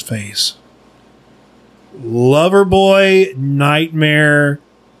smile on his face, Loverboy Nightmare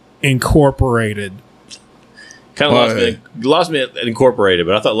Incorporated. Kind of lost me at Incorporated,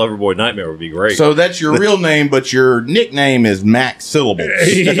 but I thought Loverboy Nightmare would be great. So that's your real name, but your nickname is Max Syllables.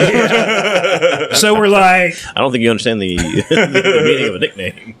 So we're like, I don't think you understand the meaning of a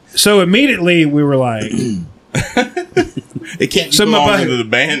nickname. So immediately we were like, it can't be longer than the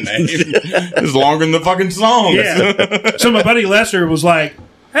band name. It's longer than the fucking song. Yeah. So my buddy Lester was like,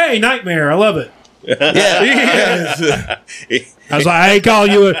 hey, Nightmare, I love it. Yeah. I was like, I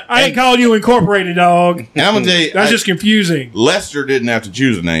ain't calling you Incorporated, dog. And I'm gonna tell you, that's just confusing. Lester didn't have to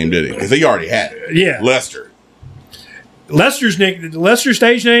choose a name, did he? Because he already had it. Yeah, Lester. Lester's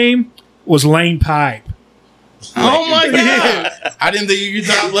stage name was Lane Pipe. Oh my god! I didn't think you could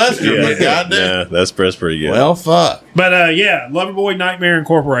top Lester, but goddamn, yeah, that's pretty good. Well, fuck. But Loverboy Nightmare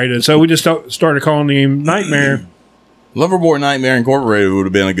Incorporated. So we just started calling him Nightmare. Loverboy Nightmare Incorporated would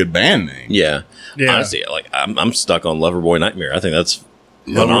have been a good band name. Yeah. Honestly, like I'm stuck on Loverboy Nightmare. I think that's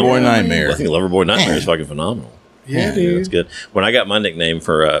Loverboy Nightmare. I think Loverboy Nightmare is fucking phenomenal. Yeah, dude. That's good. When I got my nickname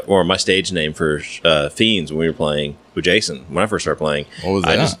or my stage name for Fiends when we were playing with Jason, when I first started playing, what was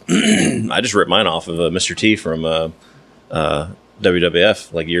that? I just ripped mine off of Mr. T from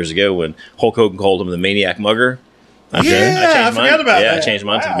WWF like years ago when Hulk Hogan called him the Maniac Mugger. I forgot about that. I changed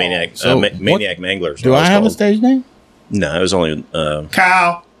mine to the Maniac Maniac Mangler. Do I have a stage name? No, it was only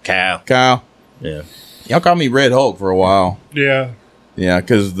Kyle. Yeah. Y'all called me Red Hulk for a while. Yeah. Yeah,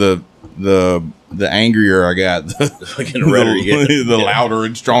 because the angrier I got, the louder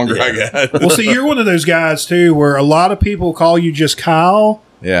and stronger I got. Well, see, you're one of those guys too, where a lot of people call you just Kyle.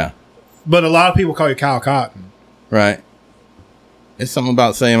 Yeah. But a lot of people call you Kyle Cotton. Right. It's something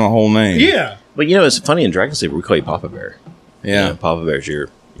about saying my whole name. Yeah. But it's funny in Dragon Sleeper we call you Papa Bear. Yeah. Papa Bear's your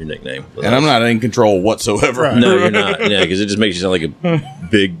nickname. And I'm not in control whatsoever. Right. No, you're not. Yeah, because it just makes you sound like a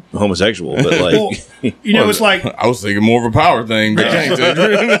big homosexual. But like, it's like I was thinking more of a power thing. But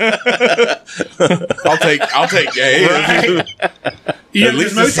I'll take gay. right. At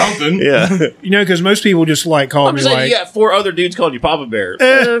least it's something. Yeah. Because most people just like call I'm me saying like you got 4 other dudes called you Papa Bear.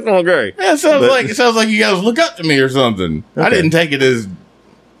 Okay. Yeah, it sounds like you guys look up to me or something. Okay. I didn't take it as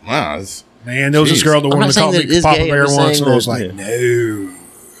wow. Man, there was this girl that wanted to call me Papa Bear once, and I was like, no.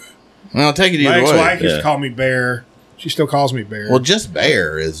 Well, I'll take it My either way. ex-wife used to call me Bear. She still calls me Bear. Well, just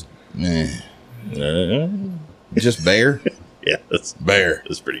Bear is, just Bear. Yeah, that's Bear.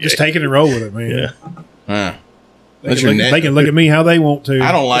 That's pretty. Just gay. take it and roll with it, man. Yeah. They can look at me how they want to.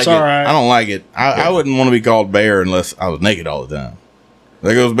 I don't like it's it. all right. I don't like it. I wouldn't want to be called Bear unless I was naked all the time.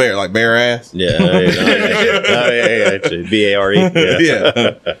 There goes Bear, like bare ass. Yeah. Actually, BARE.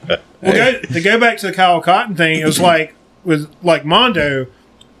 Yeah. Well, to go back to the Kyle Cotton thing, it was like with like Mondo.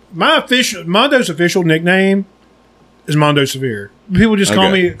 Mondo's official nickname is Mondo Severe. People just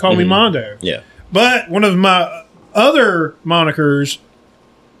call me Mondo. Yeah. But one of my other monikers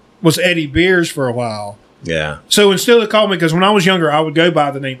was Eddie Beers for a while. Yeah. So instead of calling me, because when I was younger, I would go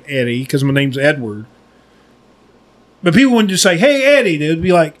by the name Eddie because my name's Edward. But people wouldn't just say, "Hey, Eddie." They would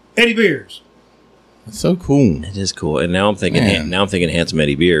be like, "Eddie Beers." That's so cool. It is cool. And now I'm thinking, Handsome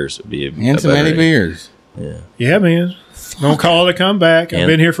Eddie Beers would be Handsome Eddie Beers. Yeah. Yeah, man. Don't call it a comeback. I've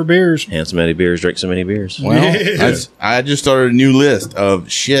been here for beers. Handsome Eddie Beers, drink so many beers. Well, I just started a new list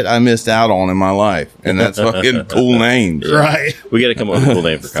of shit I missed out on in my life, and that's fucking cool names. Yeah. Right. We got to come up with a cool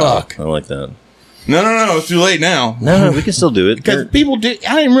name for Kyle. Fuck. I like that. No, it's too late now. No, we can still do it. Because people do.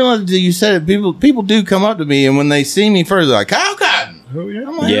 I didn't realize that you said it. People do come up to me, and when they see me first, they're like, Kyle Cotton. Oh, yeah.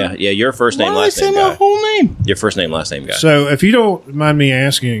 I'm like, Yeah, your first name, why last do they name say my guy. whole name? Your first name, last name guy. So, if you don't mind me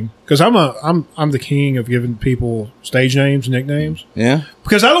asking, because I'm the king of giving people stage names and nicknames. Yeah.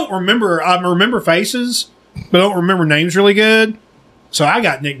 Because I remember faces, but I don't remember names really good. So I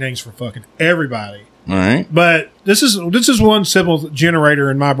got nicknames for fucking everybody. All right. But this is one simple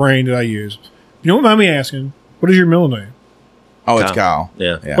generator in my brain that I use. If you don't mind me asking, what is your middle name? Oh, it's Kyle.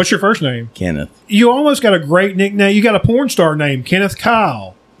 Yeah. What's your first name? Kenneth. You almost got a great nickname. You got a porn star name, Kenneth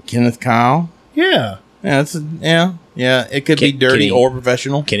Kyle. Kenneth Kyle. Yeah. Yeah. It could be dirty Kenny. or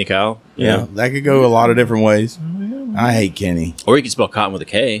professional. Kenny Kyle. Yeah, that could go a lot of different ways. I hate Kenny, Or you can spell cotton with a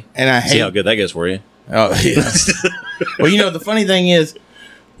K. and I See hate. how good that goes for you. Oh, yeah. Well, the funny thing is,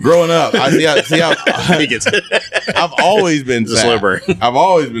 growing up, I've always been It's a fat. slow burn. I've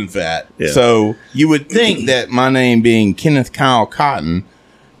always been fat. Yeah. So you would think that my name being Kenneth Kyle Cotton,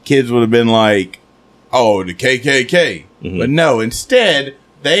 kids would have been like, "Oh, the KKK." Mm-hmm. But no, instead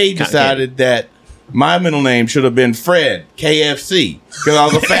they decided that my middle name should have been Fred KFC because I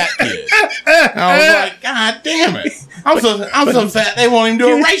was a fat kid. And I was like, God damn it! I'm so fat they won't even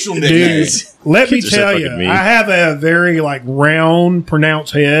do a racial nickname. Dude, let me Kids are so tell fucking you, mean. I have a very round,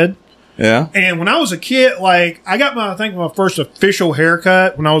 pronounced head. Yeah. And when I was a kid, I got my first official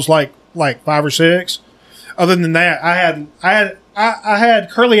haircut when I was like 5 or 6. Other than that, I had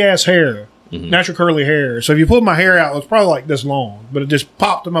curly ass hair, natural curly hair. So if you pulled my hair out, it was probably like this long, but it just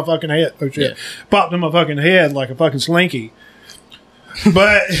popped in my fucking head. Oh shit! Yeah. Popped in my fucking head like a fucking slinky.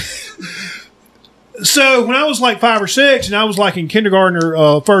 But so when I was like 5 or 6, and I was like in kindergarten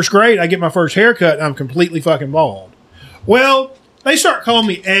or first grade, I get my first haircut, and I'm completely fucking bald. Well, they start calling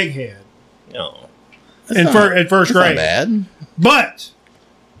me Egghead. No. In first grade. Not bad. But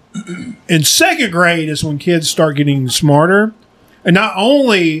in second grade is when kids start getting smarter. And not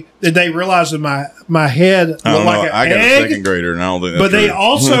only did they realize that my head looked I don't know. like an I got egg, a second grader, and I don't think that's but they true.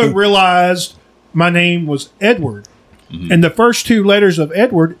 also realized my name was Edward. And the first 2 letters of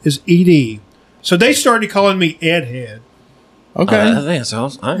Edward is ED. So they started calling me Edhead. Okay. I think that's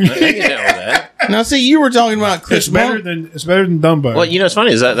awesome. I can get down with that. Now, see, you were talking about Chris It's better Monk. than Dumbo. Well, it's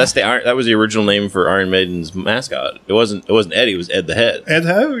funny is that was the original name for Iron Maiden's mascot. It wasn't Eddie. It was Ed the Head. Ed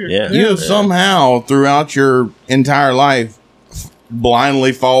Ho? Yeah. You have somehow, throughout your entire life,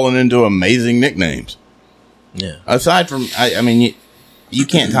 blindly fallen into amazing nicknames. Yeah. Aside from, I mean, you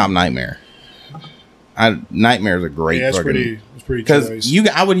can't top Nightmare. Nightmare's a great Yeah, it's fucking... pretty Because choice.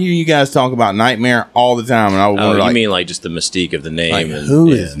 I would hear you guys talk about Nightmare all the time, and I would Oh, wonder, you mean like just the mystique of the name? like, and,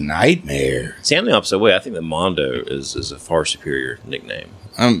 who is Nightmare? See, I'm the opposite way. I think that Mondo is a far superior nickname.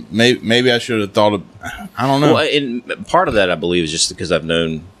 Maybe I should have thought of... I don't know. Well, and part of that, I believe, is just because I've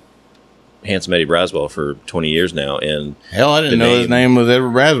known Handsome Eddie Braswell for 20 years now, and Hell, I didn't the know his name was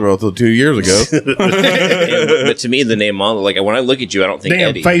Edward Braswell until 2 years ago. but to me, the name Mondo, like when I look at you, I don't think Damn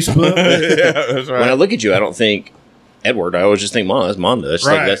Eddie. Facebook. Yeah, that's When I right. look at you, I don't think Edward. I always just think Mondo. That's Mondo. That's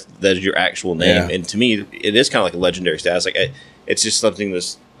Right. like that is your actual name. Yeah. And to me, it is kind of like a legendary status. It's just something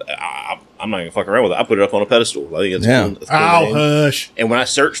that's I'm not gonna fuck around with it. I put it up on a pedestal. I think it's Yeah. cool. It's a cool Oh, name. hush. And when I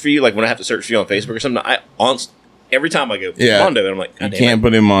search for you, like when I have to search for you on Facebook or something, every time I go Yeah. Mondo, and I'm like, You God damn can't it.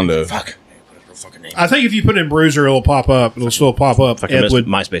 put him Mondo. Fuck. I put a fucking name. I think if you put in Bruiser, it'll pop up. It'll still pop up. Fucking miss Edward.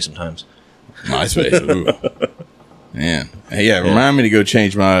 MySpace sometimes. MySpace. Ooh. Man. Hey, yeah, remind me to go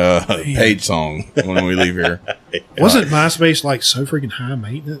change my page song when we leave here. Wasn't MySpace so freaking high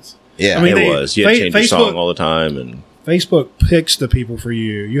maintenance? Yeah. I mean, It was. You had to change your Facebook- song all the time, and Facebook picks the people for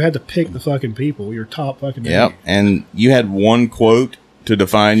you. You had to pick the fucking people. Your top fucking Yep. name. And you had one quote to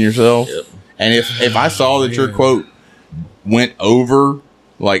define yourself. Yep. And if I saw that your quote went over,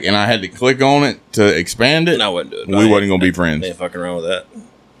 like, and I had to click on it to expand it, I wouldn't do it. we wasn't gonna be friends. I ain't fucking around with that.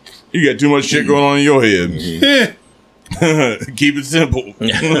 You got too much shit going on in your head. Keep it simple.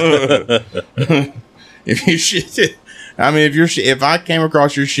 If you shit, I mean, if I came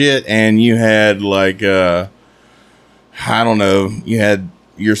across your shit and you had like, I don't know, you had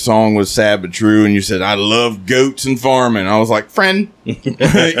your song was sad but true, and you said I love goats and farming, I was like, friend, just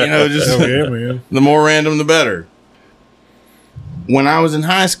man. the more random the better. When I was in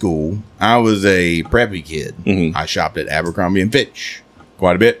high school, I was a preppy kid. Mm-hmm. I shopped at Abercrombie and Fitch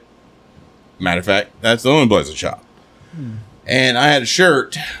quite a bit. Matter of fact, that's the only place I shop. And I had a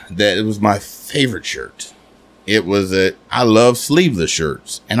shirt that it was my favorite shirt. It was I love sleeveless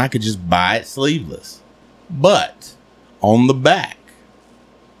shirts, and I could just buy it sleeveless. But on the back,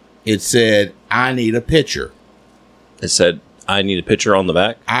 it said, I need a picture. It said, I need a picture on the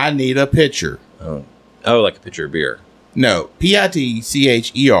back? I need a picture. Oh, like a picture of beer. No,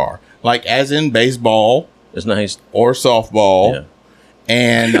 Pitcher, like as in baseball. It's nice. Or softball. Yeah.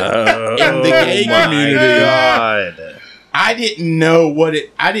 And in the gay community, God. I didn't know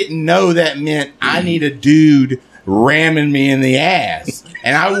that meant I need a dude ramming me in the ass.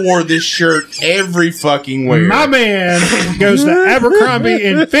 And I wore this shirt every fucking wear. My man goes to Abercrombie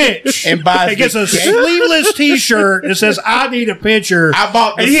and Fitch and gets a sleeveless T-shirt that says "I need a picture." I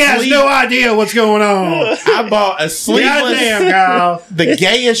bought, and he has no idea what's going on. I bought a sleeveless, goddamn, Kyle, the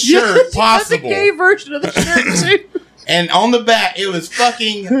gayest shirt possible. That's the gay version of the shirt too. And on the back, it was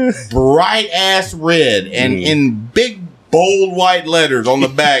fucking bright ass red, and in big bold white letters on the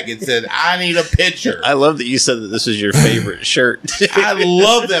back, it said, I need a picture. I love that you said that this was your favorite shirt. I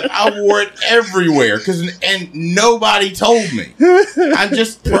love that. I wore it everywhere and nobody told me. I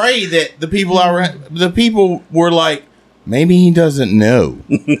just pray that the people were like, maybe he doesn't know.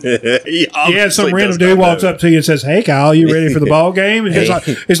 Yeah, some random dude walks up to you and says, "Hey, Kyle, you ready for the ball game?" And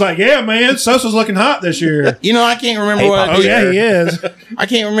he's like, "Yeah, man, Sosa's looking hot this year." You know, I can't remember what I did. Oh, yeah, he is. I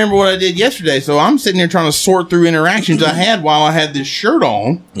can't remember what I did yesterday, so I'm sitting there trying to sort through interactions I had while I had this shirt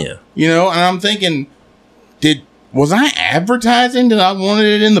on. Yeah. You know, and I'm thinking, was I advertising that I wanted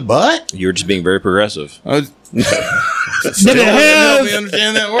it in the butt? You were just being very progressive. Did it have?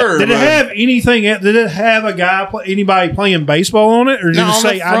 Understand that word? Did it have anything? Did it have a guy, anybody playing baseball on it, or did it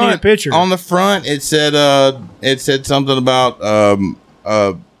say "I need a picture"? On the front, it said something about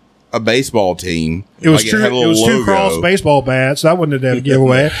a baseball team. It was true. It was two cross baseball bats. That wouldn't have given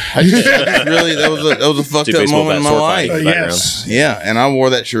away. That was a fucked up moment in my life. Yes, yeah, and I wore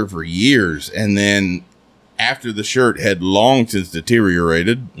that shirt for years, and then after the shirt had long since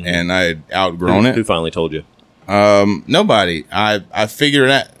deteriorated, and I had outgrown it. Who finally told you? Nobody. I figured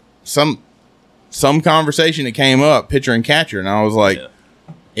out some conversation that came up, pitcher and catcher, and I was like,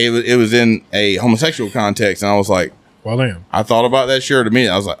 it was in a homosexual context, and I was like, well, damn. I thought about that shirt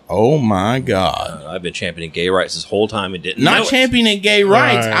immediately. I was like, oh my God. I've been championing gay rights this whole time and didn't Not know championing gay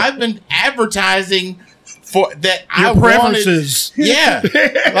rights. Right. I've been advertising for that. Your preferences. Yeah.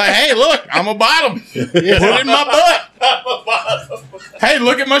 Like, hey, look, I'm a bottom. Put it in my butt. Hey,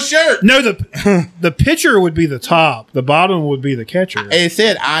 look at my shirt. No, the pitcher would be the top. The bottom would be the catcher. It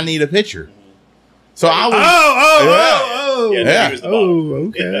said, I need a pitcher. So I was.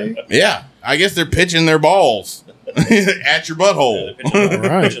 Okay. Yeah. I guess they're pitching their balls at your butthole.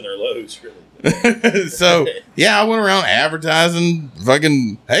 Right. Pitching their loads, really. So, yeah, I went around advertising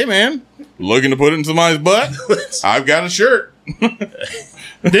fucking, hey, man, looking to put it in somebody's butt? I've got a shirt.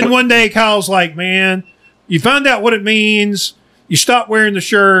 Then one day, Kyle's like, man, you find out what it means. You stop wearing the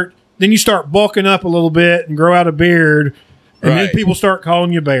shirt. Then you start bulking up a little bit and grow out a beard. And then people start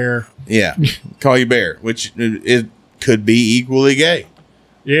calling you Bear. Yeah. Call you Bear, which it could be equally gay.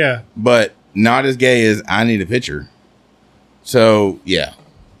 Yeah. But not as gay as I need a picture. So, yeah,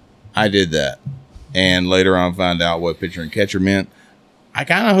 I did that. And later on found out what pitcher and catcher meant. I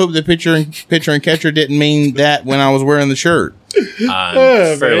kind of hope the pitcher and catcher didn't mean that when I was wearing the shirt.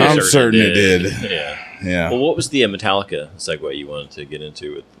 I'm certain it did. Yeah. Well, what was the Metallica segue you wanted to get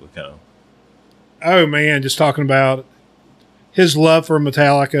into with Kyle? Oh, man, just talking about his love for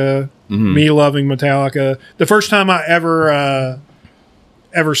Metallica, me loving Metallica. The first time I ever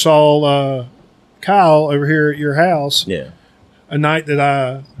saw Kyle over here at your house, a night that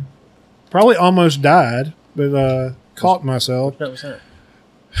I probably almost died, but caught myself. What was that?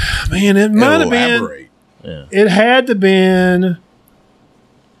 Man, it might have been. Yeah. It had to been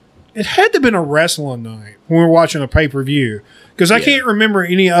a wrestling night when we were watching a pay-per-view, because I can't remember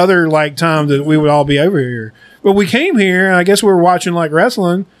any other time that we would all be over here. But we came here, and I guess we were watching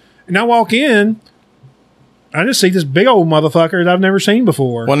wrestling, and I walk in, I just see this big old motherfucker that I've never seen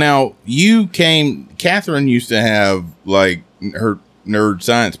before. Well, now Catherine used to have like her nerd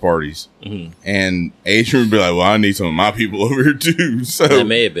science parties, and Adrian would be like, well, I need some of my people over here too. So that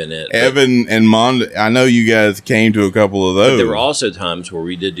may have been it. Evan and Mond, I know you guys came to a couple of those. But there were also times where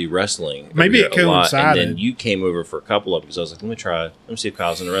we did do wrestling. Maybe it coincided. And then you came over for a couple of them because I was like, let me see if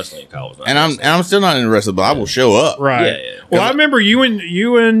Kyle's into wrestling. And Kyle was not. And I'm still not into wrestling, but I will show up. Right. Yeah. Well, I remember you and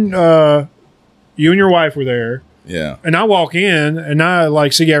your wife were there. Yeah. And I walk in and I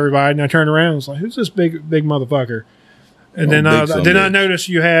like see everybody and I turn around and it's like, who's this big motherfucker? And then I noticed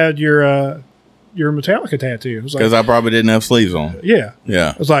you had your Metallica tattoo. Because I probably didn't have sleeves on. Yeah.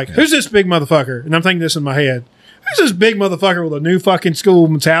 Yeah. I was like, who's this big motherfucker? And I'm thinking this in my head. Who's this big motherfucker with a new fucking school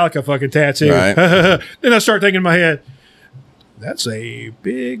Metallica fucking tattoo? Right. Then I start thinking in my head, that's a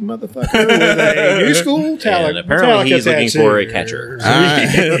big motherfucker with a new school Metallica. And apparently he's looking for a catcher.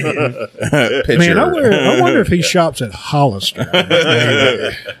 Man, I wonder if he shops at Hollister.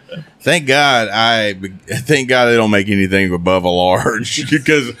 Thank God they don't make anything above a large,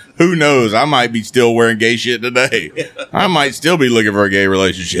 because who knows? I might be still wearing gay shit today. I might still be looking for a gay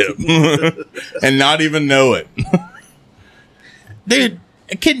relationship and not even know it. Dude,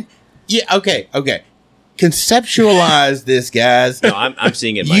 okay. Conceptualize this, guys. No, I'm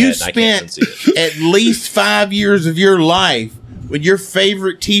seeing it in my head. And I can't see it. At least 5 years of your life with your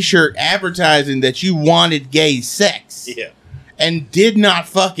favorite T-shirt advertising that you wanted gay sex. Yeah. And did not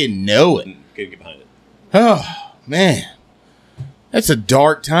fucking know it. Couldn't get behind it. Oh, man. That's a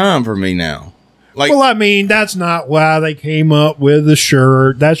dark time for me now. Well, I mean, that's not why they came up with the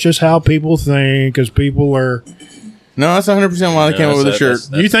shirt. That's just how people think, because people are... No, that's 100% why they came up with the shirt.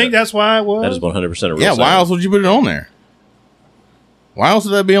 You think that's why it was? That is 100% a real Yeah, why else would you put it on there? Why else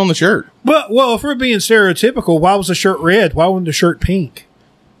would that be on the shirt? But, well, if we're being stereotypical, why was the shirt red? Why wasn't the shirt pink?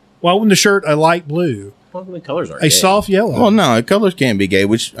 Why wasn't the shirt a light blue? Well, the colors aren't a gay. soft yellow? Well, no, colors can't be gay,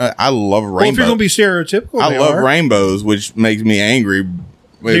 which I love rainbows. Well, if you're going to be stereotypical, I love rainbows, which makes me angry.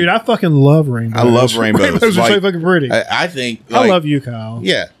 Dude, I fucking love rainbows. I love rainbows. Rainbows are so fucking pretty. I think... I love you, Kyle.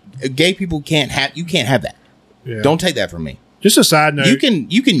 Yeah. Gay people can't have... You can't have that. Yeah. Don't take that from me. Just a side note. You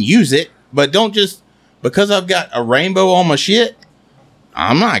can use it, but don't just... Because I've got a rainbow on my shit,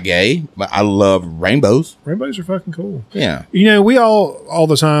 I'm not gay, but I love rainbows. Rainbows are fucking cool. Yeah. You know, we all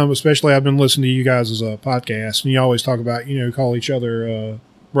the time, especially I've been listening to you guys as a podcast, and you always talk about, call each other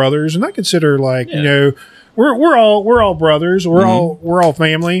brothers, and I consider we're all brothers, we're all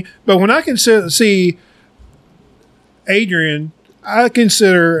family. But when I can see Adrian, I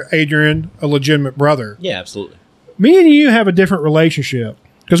consider Adrian a legitimate brother. Yeah, absolutely. Me and you have a different relationship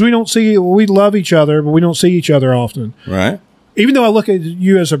because we love each other, but we don't see each other often. Right. Even though I look at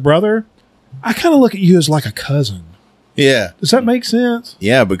you as a brother, I kind of look at you as like a cousin. Yeah. Does that make sense?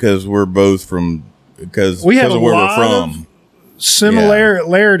 Yeah, because we're both because we have of where we're from.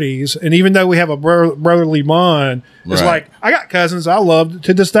 Similarities, and even though we have a brotherly bond, it's like I got cousins I love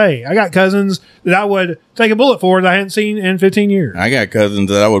to this day. I got cousins that I would take a bullet for that I hadn't seen in 15 years. I got cousins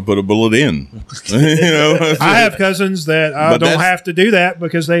that I would put a bullet in. I have cousins that I don't have to do that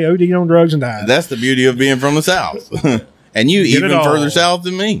because they OD'd on drugs and died. That's the beauty of being from the South. And you even further south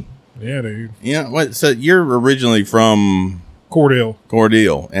than me. Yeah, dude. Yeah. So you're originally from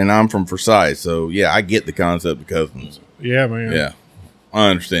Cordele, and I'm from Forsyth. So yeah, I get the concept of cousins. Yeah, man. Yeah, I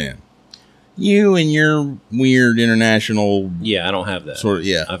understand. You and your weird international. Yeah, I don't have that. Sort of.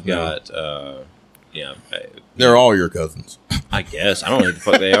 Yeah, I've got. They're all your cousins. I guess I don't know who the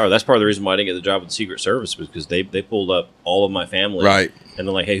fuck they are. That's part of the reason why I didn't get the job with the Secret Service, because they pulled up all of my family, right? And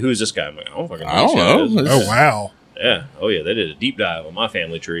they're like, "Hey, who's this guy?" I'm like, "I don't fucking know." I don't know. Oh wow. Yeah. Oh yeah. They did a deep dive on my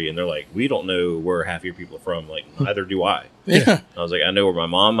family tree, and they're like, "We don't know where half your people are from." Like, neither do I. Yeah. I was like, "I know where my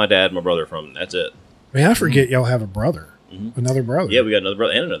mom, my dad, my brother are from. That's it." Man, I forget y'all have a brother, another brother. Yeah, we got another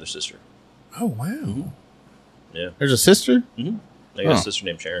brother and another sister. Oh wow. Yeah. There's a sister. I got a sister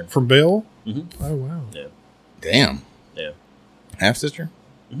named Sharon. From Bill. Oh wow. Yeah. Damn. Yeah. Half sister.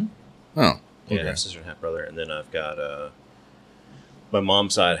 Oh. Yeah, Okay. half sister and half brother, and then I've got my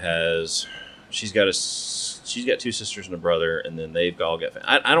mom's side has she's got two sisters and a brother, and then they've all got.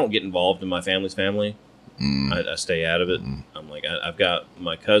 I don't get involved in my family's family. I stay out of it. I'm like I've got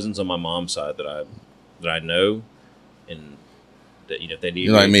my cousins on my mom's side that I know, and that if they need.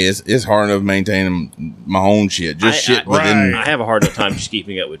 You're like me. It's hard enough maintaining my own shit. Just shit within. I have a hard enough time just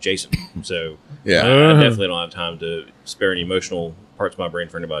keeping up with Jason. So yeah, I definitely don't have time to spare any emotional parts of my brain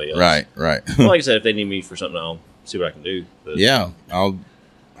for anybody else. Right. Well, like I said, if they need me for something, I'll see what I can do. But, yeah, I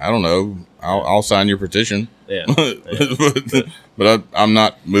don't know. I'll sign your petition. Yeah. but I'm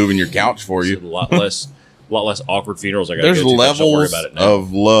not moving your couch for you. It's a lot less awkward funerals. I got. There's levels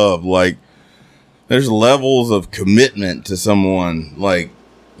of love. Like there's levels of commitment to someone. Like,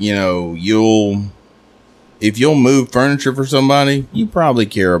 you know, if you'll move furniture for somebody, you probably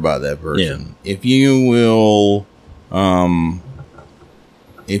care about that person. Yeah. If you will,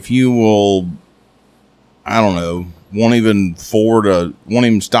 I don't know, won't even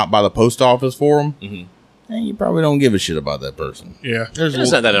stop by the post office for them. Mm-hmm. And you probably don't give a shit about that person. Yeah.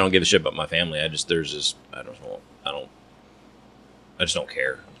 It's not that I don't give a shit about my family. I just don't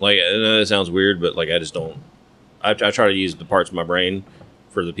care. Like, I know that sounds weird, but like, I just don't. I try to use the parts of my brain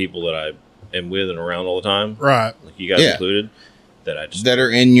for the people that I am with and around all the time. Right. Like you guys included. That are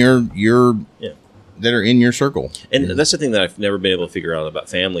in that are in your circle. And that's the thing that I've never been able to figure out about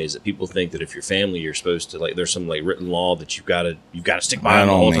family is that people think that if you're family, you're supposed to, like, there's some like written law that you've got to stick by them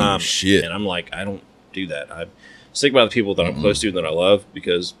the whole time. Shit. And I'm like, I don't do that. I stick by the people that I'm close to and that I love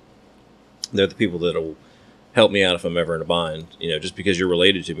because they're the people that will help me out if I'm ever in a bind. You know, just because you're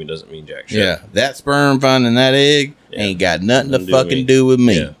related to me doesn't mean jack shit. Yeah, that sperm finding that egg ain't got nothing to fucking do with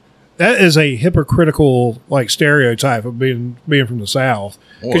me. Yeah. That is a hypocritical like stereotype of being from the South,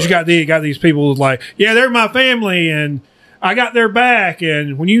 because you got these people like, yeah, they're my family and I got their back,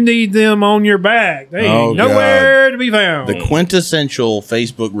 and when you need them on your back, they ain't nowhere to be found. The quintessential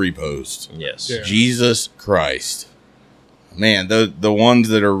Facebook repost. Yes. Yeah. Jesus Christ. Man, the ones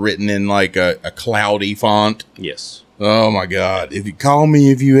that are written in like a cloudy font. Yes. Oh my God. If you call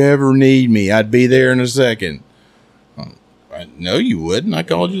me if you ever need me, I'd be there in a second. No, you wouldn't. I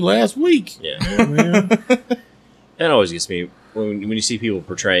called you last week. Yeah. That always gets me when you see people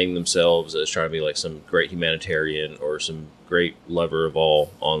portraying themselves as trying to be like some great humanitarian or some great lover of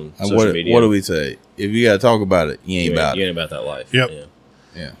all on social media. What do we say? If you got to talk about it, you ain't about that life. Yep.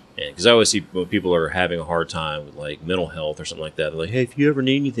 Yeah. Because I always see when people are having a hard time with like mental health or something like that, they're like, hey, if you ever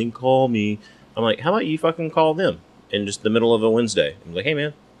need anything, call me. I'm like, how about you fucking call them in just the middle of a Wednesday? I'm like, hey,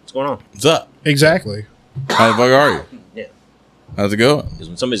 man, what's going on? What's up? Exactly. How the fuck are you? Yeah. How's it going? Because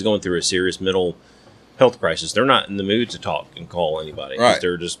when somebody's going through a serious mental health crisis, they're not in the mood to talk and call anybody. Right.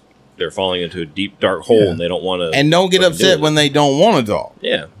 They're falling into a deep, dark hole and they don't want to. And don't get upset when they don't want to talk.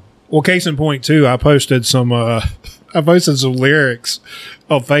 Yeah. Well, case in point, too, I posted some lyrics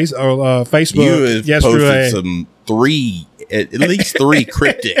on Facebook You have yesterday. posted at least three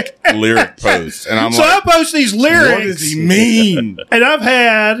cryptic lyric posts. And I'm I post these lyrics. what does he mean? And I've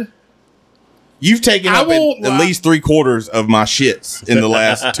had... You've taken up at least 3/4 of my shits in the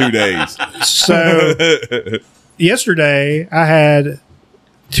last 2 days. So yesterday, I had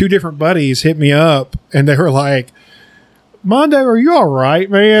 2 different buddies hit me up, and they were like, Mondo, are you all right,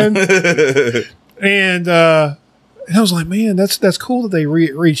 man? And I was like, man, that's cool that they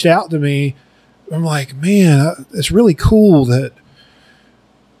reached out to me. I'm like, man, it's really cool that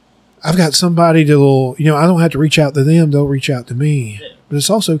I've got somebody to, I don't have to reach out to them. They'll reach out to me. But it's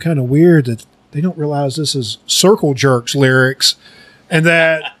also kind of weird that they don't realize this is Circle Jerks lyrics and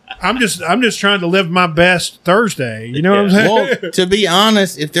that I'm just trying to live my best Thursday. You know what I'm saying? Well, to be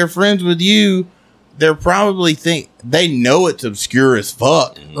honest, if they're friends with you, they're probably they know it's obscure as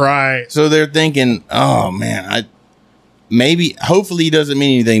fuck. Right. So they're thinking, oh man, hopefully he doesn't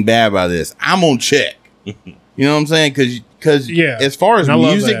mean anything bad by this. I'm going to check. You know what I'm saying? Because as far as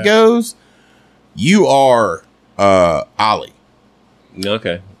music goes, you are Ollie.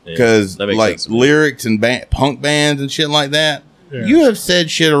 Okay. Because lyrics and punk bands and shit like that, you have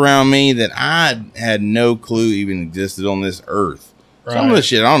said shit around me that I had no clue even existed on this earth. Right. Some of the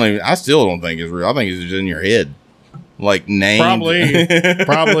shit I still don't think is real. I think it's just in your head, like names.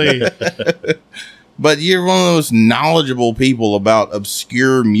 Probably. But you're one of those knowledgeable people about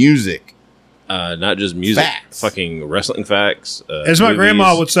obscure music. Not just music, fucking wrestling facts. As my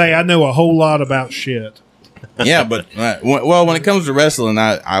grandma would say, I know a whole lot about shit. Yeah, but when it comes to wrestling,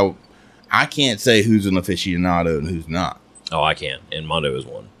 I can't say who's an aficionado and who's not. Oh, I can, and Mondo is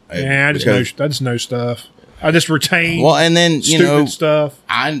one. Yeah, I just know stuff. I just retain. Well, and then stupid stuff.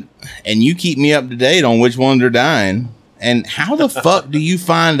 And you keep me up to date on which ones are dying. And how the fuck do you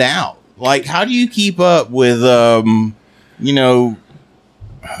find out? Like, how do you keep up with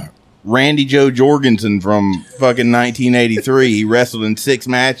Randy Joe Jorgensen from fucking 1983? He wrestled in 6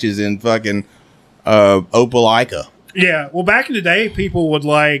 matches in fucking Opelika. Yeah, well, back in the day, people would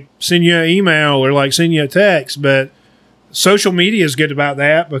like send you an email or like send you a text, but social media is good about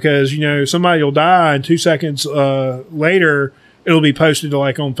that because somebody will die and 2 seconds later it'll be posted to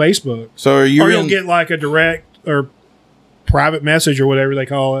like on Facebook. So you'll get like a direct or private message or whatever they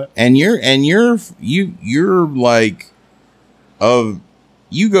call it. And you're like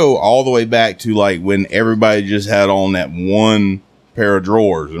you go all the way back to like when everybody just had on that one pair of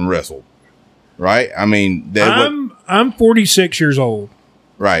drawers and wrestled. Right? I mean, I'm 46 years old.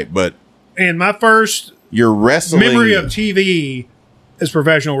 Right, but And my first Your wrestling memory of TV is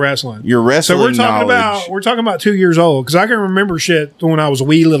professional wrestling. Your wrestling So we're talking about 2 years old because I can remember shit when I was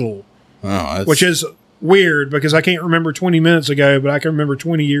wee little, which is weird because I can't remember 20 minutes ago, but I can remember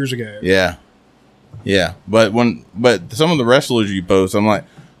 20 years ago. Yeah. Yeah. But some of the wrestlers you post, I'm like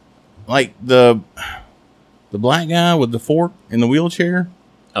the black guy with the fork in the wheelchair.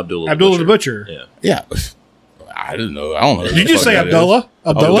 Abdullah the Butcher. Yeah. Yeah. I don't know. Did you just say Abdullah?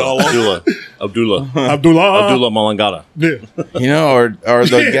 Abdullah Malangata. Yeah. You know, or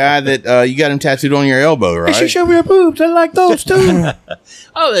the guy that you got him tattooed on your elbow, right? She showed me her boobs. I like those too.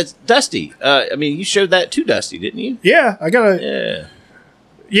 Oh, that's Dusty. I mean, you showed that to Dusty, didn't you? Yeah, I got a. Yeah.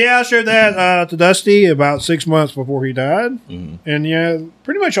 Yeah, I showed that to Dusty about 6 months before he died. Mm-hmm. And yeah,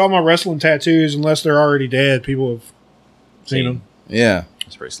 pretty much all my wrestling tattoos, unless they're already dead, people have seen them. Yeah.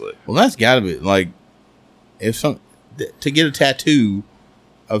 That's pretty slick. Well, that's got to be like to get a tattoo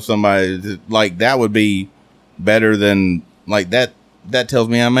of somebody like that would be better than like that. That tells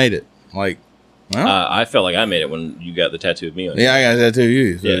me I made it. Like, well, I felt like I made it when you got the tattoo of me on. Yeah, I got a tattoo of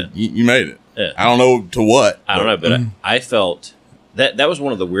you. So yeah, you made it. Yeah. I don't know to what. I don't know, but I felt that was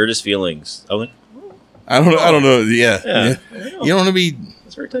one of the weirdest feelings. I don't know. Yeah. You don't want to be.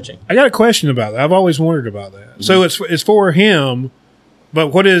 That's very touching. I got a question about that. I've always wondered about that. Mm-hmm. So it's for him, but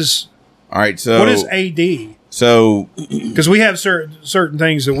what is? All right. So what is AD? So because we have certain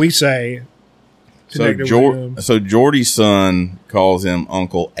things that we say. So Jordy's son calls him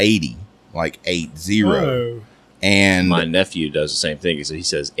Uncle 80, like 80. Oh. And my nephew does the same thing. He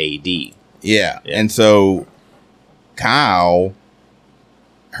says AD. Yeah. And so Kyle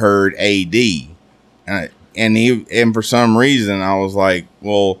heard AD, and for some reason I was like,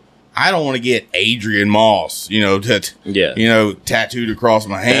 well, I don't want to get Adrian Moss, tattooed across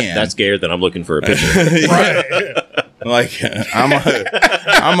my hand. That's scared that I'm looking for a picture. Right. Like I'm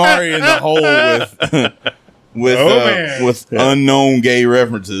already in the hole with unknown gay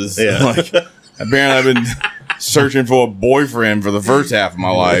references. Yeah. Like apparently I've been searching for a boyfriend for the first half of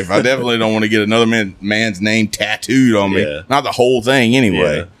my life. I definitely don't want to get another man's name tattooed on me. Yeah. Not the whole thing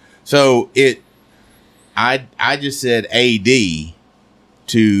anyway. Yeah. So I just said AD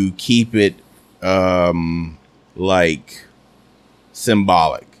to keep it like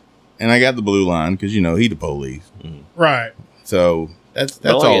symbolic. And I got the blue line because he the police. Right. So that's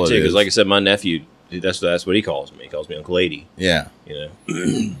all it is. Because like I said, my nephew, that's what he calls me. He calls me Uncle 80. Yeah.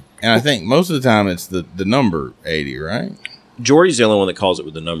 And I think most of the time it's the number 80, right? Jordy's the only one that calls it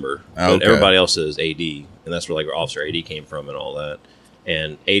with the number. But Okay. everybody else says AD. And that's where like Officer AD came from and all that.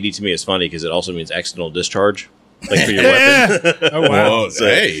 And AD to me is funny because it also means accidental discharge. Like for your weapon. Oh wow. Whoa,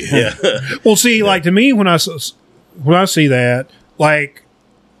 hey. Yeah. Well, see, like to me, when I see that, like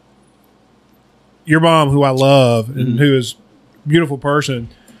your mom, who I love and who is a beautiful person,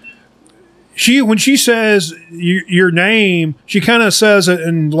 when she says your name, she kind of says it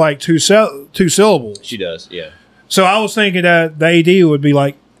in like two syllables. She does, yeah. So I was thinking that the AD would be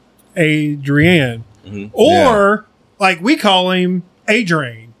like Adrienne, or like we call him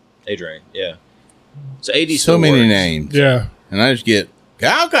Adrian. Adrian, yeah. So AD So many names. Yeah. And I just get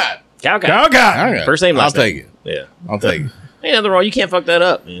Calcott. Calcott. First name, last I'll name. take it. Yeah. I'll take it. Hey, nothing wrong. You can't fuck that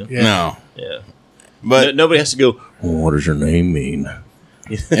up. Yeah. No. Yeah. But nobody has to go, what does your name mean?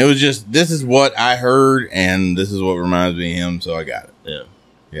 it was just, this is what I heard, and this is what reminds me of him, so I got it. Yeah.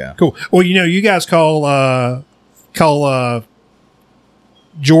 Yeah. Cool. Well, you guys call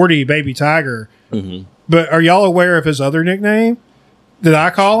Jordy Baby Tiger, but are y'all aware of his other nickname? Did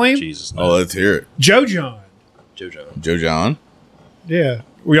I call him? Jesus. Oh, let's hear it. Joe John. Joe John. Joe John. Yeah.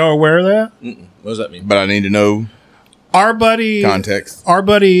 Were y'all aware of that? What does that mean? But I need to know Our buddy context. Our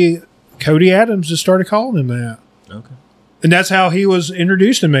buddy Cody Adams just started calling him that. Okay. And that's how he was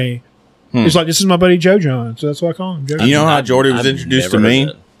introduced to me. He's like, this is my buddy Joe John. So that's why I call him Joe John. You know how Jordy was introduced to never me?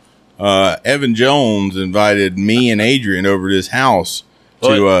 heard that. Evan Jones invited me and Adrian over to his house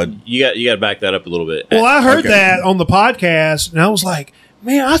Well, you got to back that up a little bit. Well, I heard Okay. that on the podcast, and I was like,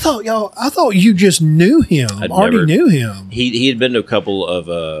 man, I thought you just knew him. Knew him. He had been to a couple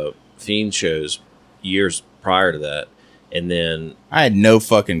of Fiend shows years prior to that, and then I had no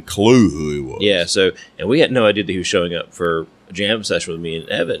fucking clue who he was. yeah. So and we had no idea that he was showing up for a jam session with me and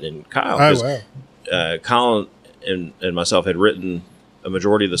Evan and Kyle. Oh, 'cause, wow. Colin and myself had written a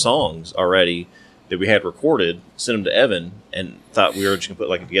majority of the songs already that we had recorded, sent them to Evan, and thought we were just gonna put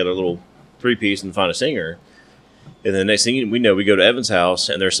like together a little 3-piece and find a singer. And then next thing we know, we go to Evan's house,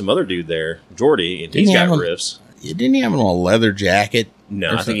 and there's some other dude there, Jordy, and he's got riffs. Didn't he have on a leather jacket?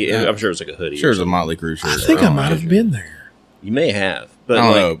 No, I think I'm sure it's like a hoodie. Sure, it's a Motley Crue shirt. I think I might have been there. You may have, but I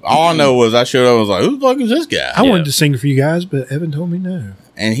don't know. All I know was I showed up. I was like, "Who the fuck is this guy?" I wanted to sing for you guys, but Evan told me no.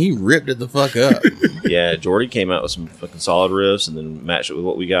 and he ripped it the fuck up. Yeah, Jordy came out with some fucking solid riffs and then matched it with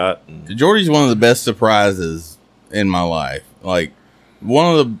what we got. And Jordy's one of the best surprises in my life. Like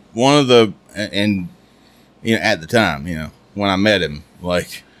one of the and you know, at the time, you know, when I met him,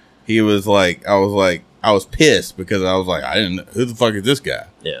 like he was like, I was pissed because I was like, I didn't know, who the fuck is this guy?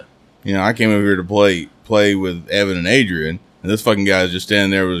 Yeah. You know, I came over here to play with Evan and Adrian, and this fucking guy's just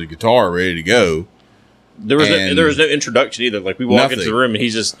standing there with a guitar ready to go. There was no introduction either. Like we walk into the room and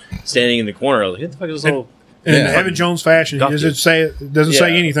he's just standing in the corner. I was like, what the fuck is this whole? In Evan Jones fashion, he doesn't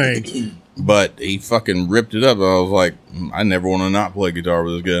say anything. But he fucking ripped it up. And I was like, I never want to not play guitar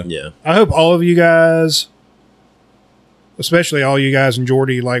with this guy. Yeah. I hope all of you guys, especially all you guys and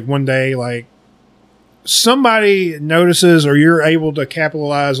Jordy, like one day, like somebody notices or you're able to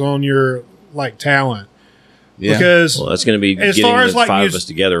capitalize on your like talent. Yeah. Because that's going to be as getting far as the like five of us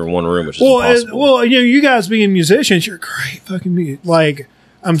together in one room, which is impossible. you know, you guys being musicians, you're great fucking music. Like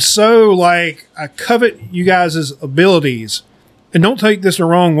I'm so like I covet you guys' abilities, and don't take this the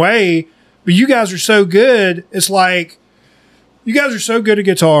wrong way, but you guys are so good. It's like you guys are so good at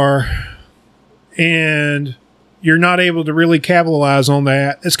guitar, and you're not able to really capitalize on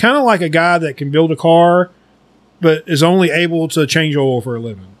that. It's kind of like a guy that can build a car, but is only able to change oil for a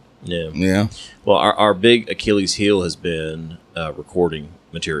living. Yeah. Yeah. Well, our big Achilles heel has been recording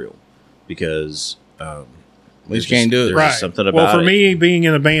material because we just can't do it. There's something about for me, being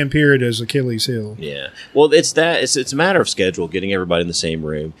in a band period is Achilles heel. Yeah. Well, it's a matter of schedule, getting everybody in the same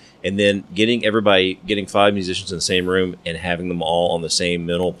room, and then getting 5 musicians in the same room and having them all on the same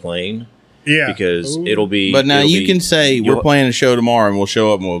mental plane. Yeah. Because it'll be. But now you can say we're playing a show tomorrow and we'll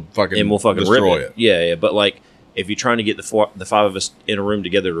show up and we'll fucking destroy rip it. Yeah. But like, if you're trying to get the 5 of us in a room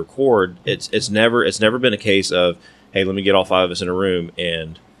together to record, it's never been a case of, hey, let me get all 5 of us in a room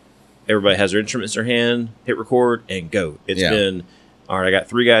and everybody has their instruments in their hand, hit record and go. It's been, all right, I got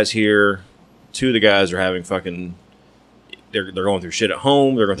 3 guys here. 2 of the guys are having fucking, they're going through shit at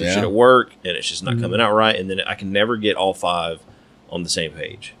home, they're going through shit at work, and it's just not coming out right. And then I can never get all 5 on the same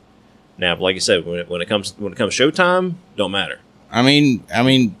page. Now, like I said, when it comes showtime, don't matter. I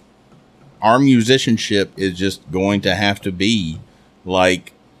mean, our musicianship is just going to have to be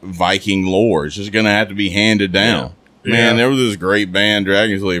like Viking lore. It's just going to have to be handed down. Yeah. Man, there was this great band,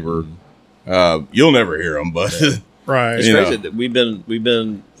 Dragon Sleeper. You'll never hear them, but right. It's crazy that we've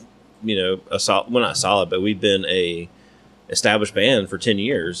been, you know, not solid, but we've been a established band for 10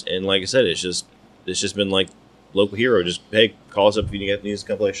 years, and like I said, it's just been like local hero. Just hey, call us up if you need us to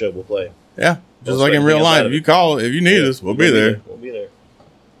come play a show. We'll play. Yeah, just like in real life. If you call, if you need us, we'll be there. We'll be there.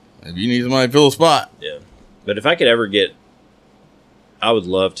 If you need somebody to fill a spot. Yeah. But if I could ever I would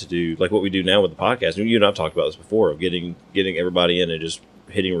love to do like what we do now with the podcast. You and I've talked about this before, of getting everybody in and just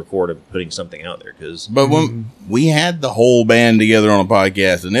hitting record and putting something out there. But when we had the whole band together on a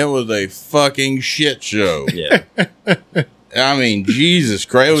podcast, and it was a fucking shit show. Yeah. I mean, Jesus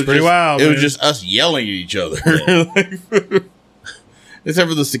Christ. It was pretty wild. It was just us yelling at each other. Yeah. Except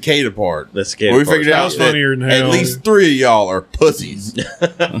for the cicada part. The cicada part. We figured out that at least 3 of y'all are pussies.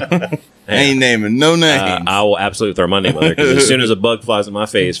 Ain't naming no names. I will absolutely throw my name out there, because as soon as a bug flies in my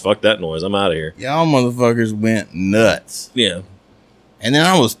face, fuck that noise. I'm out of here. Y'all motherfuckers went nuts. Yeah. And then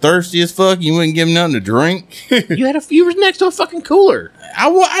I was thirsty as fuck. You wouldn't give me nothing to drink. You were next to a fucking cooler.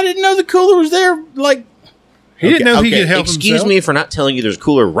 I didn't know the cooler was there. Like, he didn't know he could help himself. Excuse me for not telling you there's a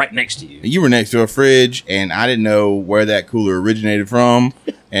cooler right next to you. You were next to a fridge, and I didn't know where that cooler originated from,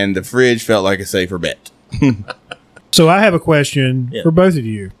 and the fridge felt like a safer bet. So I have a question for both of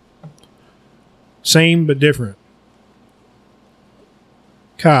you. Same but different.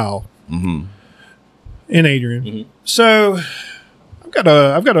 Kyle and Adrian. Mm-hmm. So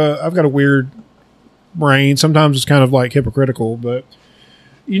I've got a weird brain. Sometimes it's kind of like hypocritical, but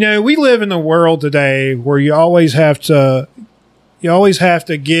you know, we live in a world today where you always have to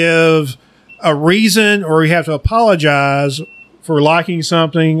give a reason, or you have to apologize for liking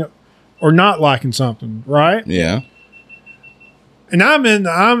something or not liking something, right? Yeah. And I'm in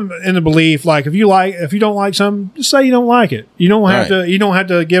the belief, like, if you don't like something, just say you don't like it. You don't have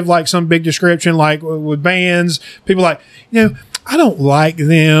to give like some big description, like with bands. People like, you know, I don't like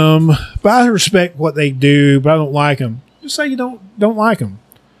them, but I respect what they do, but I don't like them. Just say you don't like them.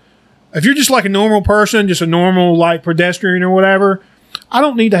 If you're just like a normal person, just a normal like pedestrian or whatever, I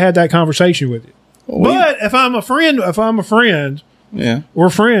don't need to have that conversation with you. But if I'm a friend, yeah, we're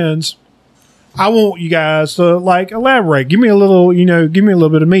friends, I want you guys to like elaborate. Give me a little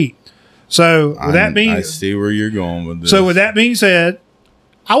bit of meat. So with that being, I see where you're going with this. So with that being said,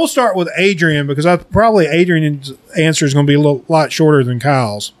 I will start with Adrian, because Adrian's answer is going to be a lot shorter than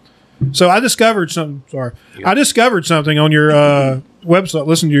Kyle's. So I discovered something. Sorry, I discovered something on your website.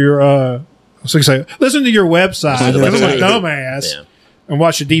 Listen to your listen to your website. Because I'm a dumbass. Yeah. And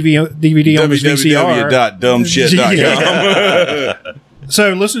watch the DVD on the VCR. www.dumbshit.com.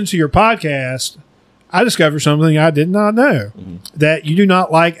 So, listening to your podcast, I discovered something I did not know, that you do not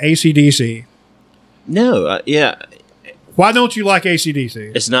like AC/DC. No, yeah. Why don't you like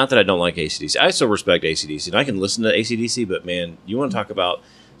AC/DC? It's not that I don't like AC/DC. I still respect AC/DC, and I can listen to AC/DC, but man, you want to talk about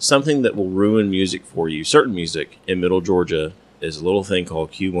something that will ruin music for you. Certain music in Middle Georgia is a little thing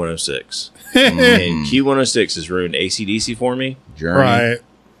called Q106. And Q106 has ruined AC/DC for me. Journey. Right.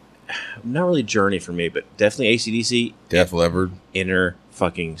 Not really Journey for me, but definitely AC/DC. Def Leppard. Inner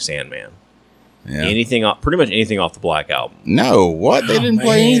fucking Sandman. Yeah. Pretty much anything off the Black Album. No, what? They didn't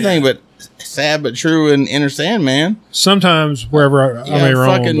play anything but Sad But True and Inner Sandman. Sometimes, wherever I may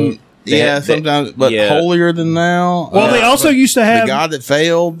wrong. Sometimes, but Holier Than Thou. Well, they also used to have The God That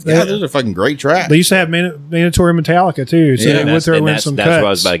Failed. Yeah, those are fucking great tracks. They used to have mandatory Metallica too. So they went through and some cuts. That's what I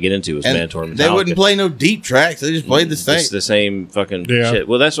was about to get into. Was mandatory Metallica. They wouldn't play no deep tracks. They just played the same. It's the same fucking shit.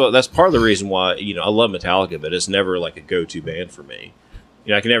 Well, that's part of the reason why I love Metallica, but it's never like a go-to band for me.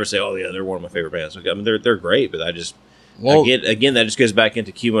 I can never say, oh yeah, they're one of my favorite bands. I mean, they're great, but I just again that just goes back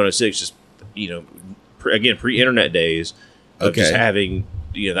into Q106. Just again pre-internet days of just having.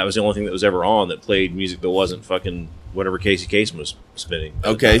 That was the only thing that was ever on that played music that wasn't fucking whatever Casey Kasem was spinning.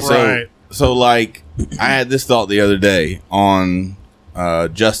 Okay, so like I had this thought the other day on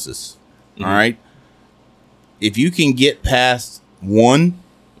Justice. Mm-hmm. All right, if you can get past one,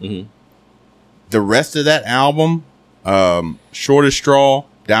 the rest of that album, Shortest Straw,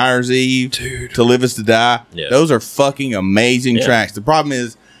 Dyer's Eve, To Live Is to Die, those are fucking amazing tracks. The problem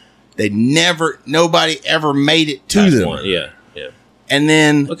is nobody ever made it to them. One. Yeah. And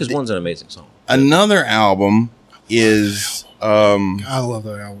then because one's an amazing song. Another album is I love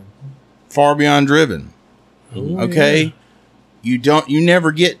that album. Far Beyond Driven. Ooh, okay. You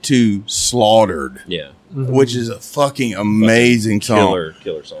never get to Slaughtered. Yeah. Which is a fucking amazing song.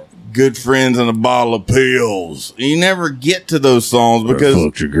 Killer song. Good Friends and a Bottle of Pills. You never get to those songs because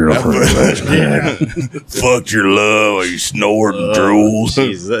fucked your girlfriend. Fucked your love while you snored and drooled.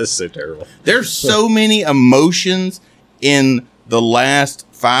 Jeez, that's so terrible. There's so many emotions in the last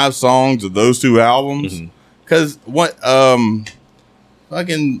 5 songs of those 2 albums, because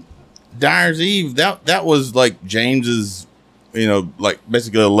fucking Dyer's Eve, that was like James's, like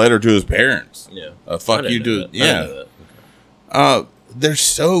basically a letter to his parents. Yeah, fuck you to they're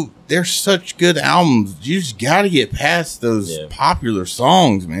such good albums. You just got to get past those popular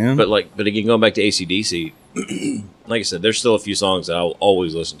songs, man. But again, going back to AC/DC, like I said, there's still a few songs that I'll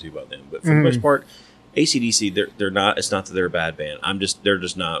always listen to about them. But for the most part, AC/DC, they're not. It's not that they're a bad band. They're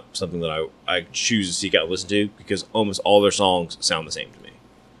just not something that I choose to seek out and listen to because almost all their songs sound the same to me.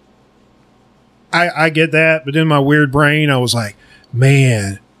 I get that, but in my weird brain, I was like,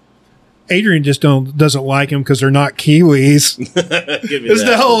 man, Adrian just doesn't like them because they're not Kiwis. It's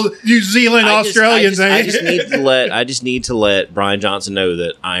the whole New Zealand Australian thing. I just need to let Brian Johnson know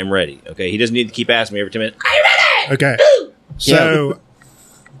that I'm ready. Okay, he doesn't need to keep asking me every 10 minutes. Are you ready? Okay, so.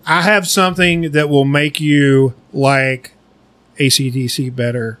 I have something that will make you like AC/DC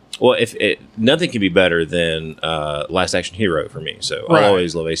better. Well, nothing can be better than Last Action Hero for me, so I'll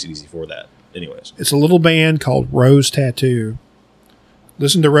always love AC/DC for that. Anyways, it's a little band called Rose Tattoo.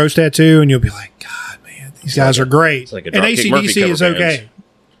 Listen to Rose Tattoo, and you'll be like, God, man, these guys are great. It's like and AC/DC is okay.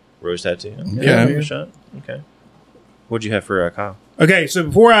 Rose Tattoo. Yeah, give it a shot. Okay. What'd you have for Kyle? Okay, so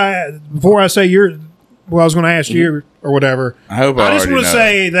before I say I was going to ask you or whatever. I just want to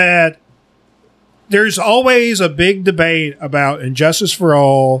say that there's always a big debate about Injustice for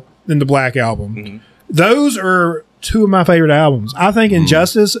All and the Black Album. Those are 2 of my favorite albums. I think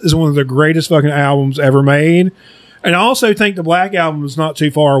Injustice is one of the greatest fucking albums ever made. And I also think the Black Album is not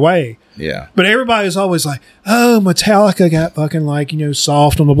too far away. Yeah. But everybody's always like, oh, Metallica got fucking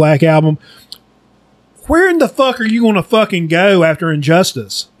soft on the Black Album. Where in the fuck are you going to fucking go after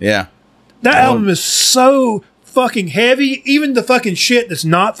Injustice? Yeah. That album is so fucking heavy. Even the fucking shit that's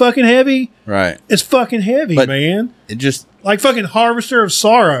not fucking heavy. Right. It's fucking heavy, man. It just... Like fucking Harvester of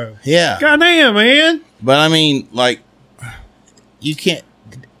Sorrow. Yeah. Goddamn, man. But I mean, you can't...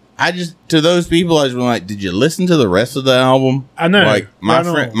 to those people, I just been like, did you listen to the rest of the album? I know. Like,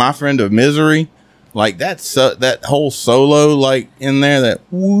 my friend of Misery, that whole solo, in there, that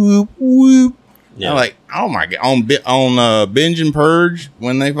whoop, whoop. Yeah. Oh my God. On Binge and Purge,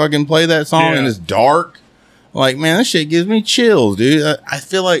 when they fucking play that song and it's dark, man, that shit gives me chills, dude. I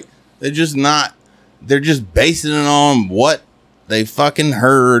feel like they're just basing it on what they fucking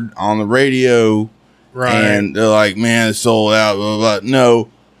heard on the radio. Right. And they're like, man, it's sold out, blah, blah, blah. No,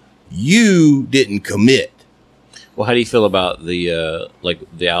 you didn't commit. Well, how do you feel about the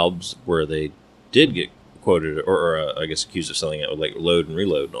the albums where they did get quoted or I guess accused of selling it with like Load and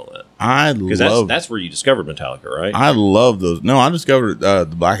Reload and all that? Because that's where you discovered Metallica, right? I love those. No, I discovered the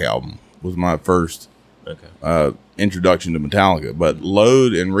Black Album was my first introduction to Metallica. But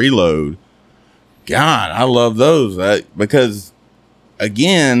Load and Reload, God, I love those because,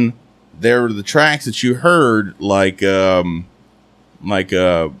 again, there were the tracks that you heard The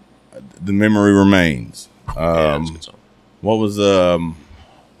Memory Remains. That's a good song. What was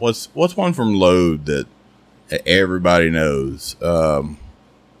what's one from Load that everybody knows?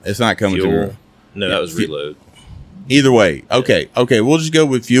 It's not coming Fuel. to. No, that was Reload. Either way, okay, we'll just go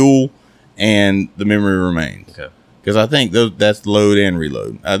with Fuel and The Memory Remains. Okay, because I think that's Load and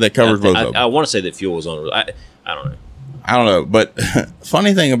Reload. That covers both of them. I want to say that Fuel was on. I don't know, but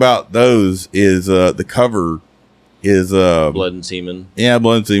funny thing about those is the cover is Blood and Semen. Yeah,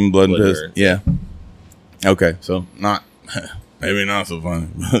 Blood and Semen, Blood and Piss. Urine. Yeah. Okay, so maybe not so funny.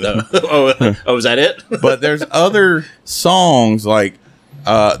 No. Oh, is that it? But there's other songs like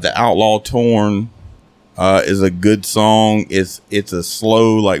The Outlaw Torn is a good song. It's a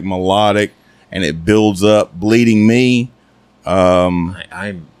slow, like melodic, and it builds up. Bleeding Me.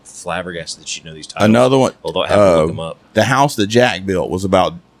 I'm flabbergasted that you know these titles. Another one. Although I have to look them up. The House That Jack Built was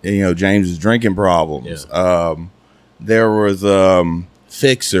about James's drinking problems. Yeah. There was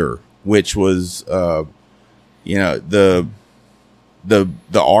Fixer, which was the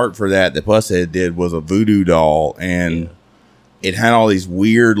art for that Pushead did was a voodoo doll, and it had all these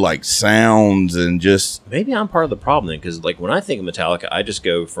weird like sounds and just. Maybe I'm part of the problem then, because like when I think of Metallica, I just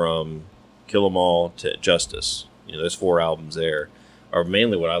go from Kill 'Em All to Justice. Those 4 albums there are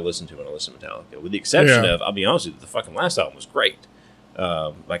mainly what I listen to when I listen to Metallica, with the exception of, I'll be honest with you, the fucking last album was great.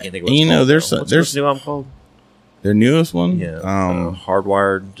 I can't think of what it's called. There's what's the new album called? Their newest one? Yeah.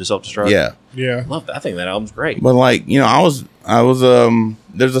 Hardwired to Self-Destruct. Yeah. Yeah. Love that. I think that album's great. But like, I was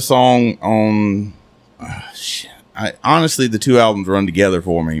there's a song on honestly the 2 albums run together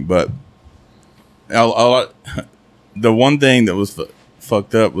for me, but the one thing that was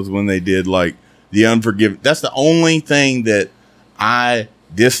fucked up was when they did like The Unforgiven. That's the only thing that I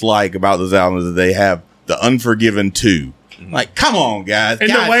dislike about those albums, that they have The Unforgiven 2. Like, come on, guys. And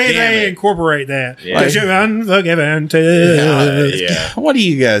God the way damn they it. incorporate that. Like, You're unforgiven too. Yeah. What are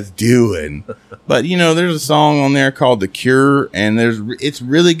you guys doing? But, there's a song on there called The Cure, and it's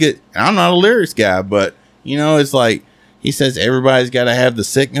really good. I'm not a lyrics guy, but, it's like, he says everybody's got to have the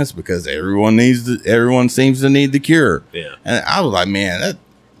sickness because everyone seems to need the cure. Yeah. And I was like, man,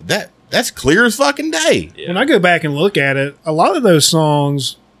 that's clear as fucking day. Yeah. When I go back and look at it, a lot of those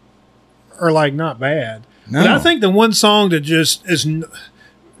songs are like not bad. No. But I think the one song that just is,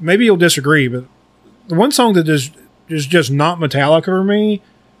 maybe you'll disagree, but the one song that is just not Metallica for me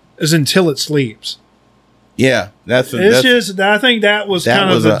is Until It Sleeps. Yeah, I think that was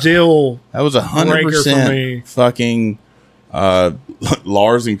kind of the deal. That was 100% fucking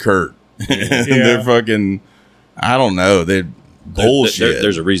Lars and Kurt. They're fucking, I don't know, they're bullshit.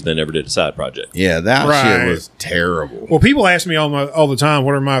 There's a reason they never did a side project. Yeah, that shit was terrible. Well, people ask me all the time,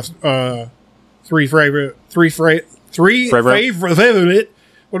 what are my three favorite what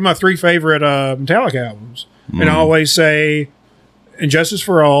are my 3 favorite Metallica albums? And I always say Injustice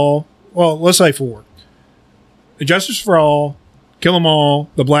for All. Well, let's say 4. Injustice for All, Kill 'Em All,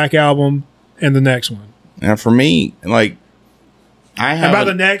 the Black Album, and the next one. Now for me, like, and by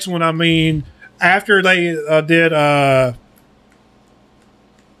the next one, I mean after they did the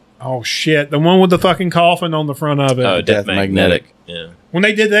one with the fucking coffin on the front of it. Oh, Death Magnetic. Yeah. When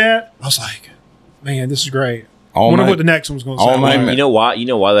they did that, I was like, man, this is great. I All wonder Night- what the next one's going to All sound Night like. You know why? You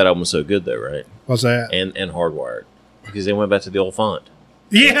know why that album was so good, though, right? What's that? And Hardwired, because they went back to the old font.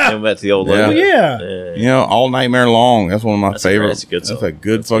 They Yeah. went back to the old Yeah. logo. Yeah. All Nightmare Long. That's one of my favorites. That's a good song. That's a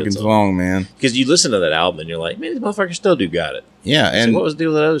good fucking song, man. Because you listen to that album and you're like, man, these motherfuckers still do got it. Yeah, So and what was the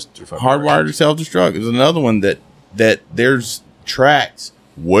deal with those 2 fucking Hardwired to Self-Destruct is another one that there's tracks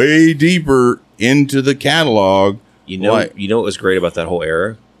way deeper into the catalog. You know what was great about that whole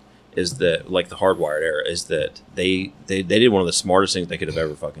era is that, like the Hardwired era, is that they did one of the smartest things they could have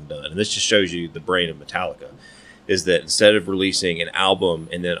ever fucking done. And this just shows you the brain of Metallica, is that instead of releasing an album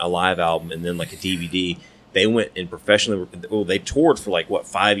and then a live album and then like a DVD, they went and they toured for like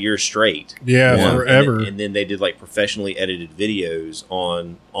 5 years straight. Yeah, forever. And then they did like professionally edited videos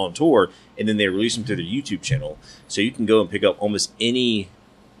on tour, and then they released them to their YouTube channel. So you can go and pick up almost any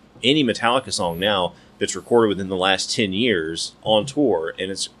Metallica song now that's recorded within the last 10 years on tour, and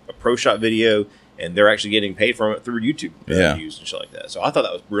it's a pro shot video, and they're actually getting paid from it through YouTube views and shit like that. So I thought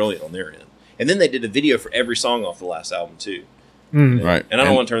that was brilliant on their end. And then they did a video for every song off the last album too. Right. And I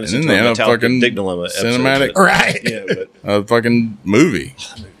don't want to turn this and into then a they have Metallica Dig Dilemma cinematic, episode. Right. Yeah, but a fucking movie.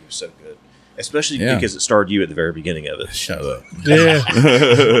 that movie was so good. Especially Yeah. because it starred you at the very beginning of it. Shut up.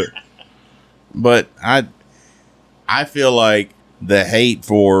 Yeah. But I feel like the hate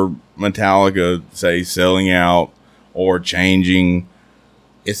for Metallica, say, selling out or changing,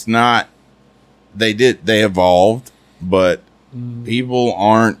 it's not. They evolved, but people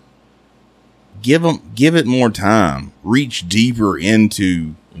aren't. Give it more time. Reach deeper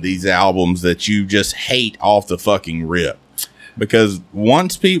into these albums that you just hate off the fucking rip, because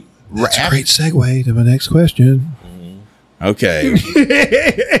once people. That's a great segue to my next question. Okay.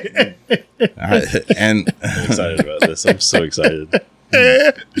 And I'm excited about this. I'm so excited.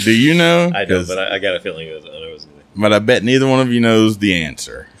 do you know? I know, but I got a feeling it was. I know it was gonna be. But I bet neither one of you knows the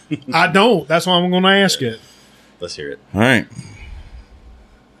answer. I don't. That's why I'm going to ask it. Let's hear it. All right.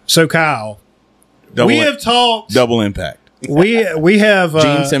 So, Kyle, we have talked. Double Impact. We have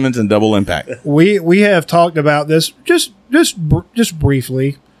Gene Simmons and Double Impact. we have talked about this just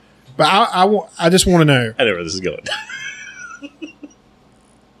briefly, but I just want to know. I know where this is going.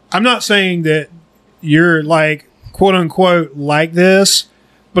 I'm not saying that you're like quote unquote like this,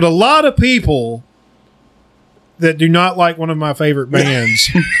 but a lot of people that do not like one of my favorite bands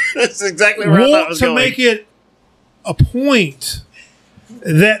That's exactly where I thought it want was to going. make it a point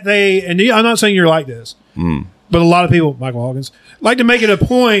that they, and I'm not saying you're like this, but a lot of people, Michael Hawkins, like to make it a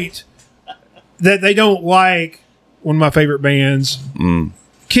point that they don't like one of my favorite bands,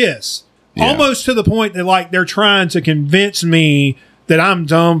 Kiss. Yeah. Almost to the point that like they're trying to convince me that I'm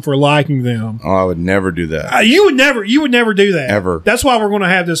dumb for liking them. Oh, I would never do that. You would never do that Ever. That's why we're going to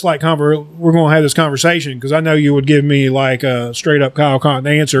have this we're going to have this conversation, because I know you would give me like a straight up Kyle Cotton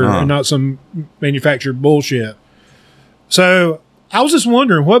answer and not some manufactured bullshit. So I was just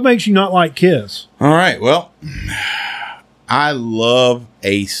wondering, what makes you not like Kiss? All right. Well, I love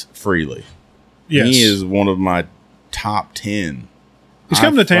Ace Frehley. Yes, He is one of my top 10. he's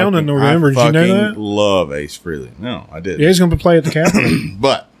coming to town in November. Did you know that? Love Ace Frehley. No, I didn't. Yeah, he's going to play at the Capitol.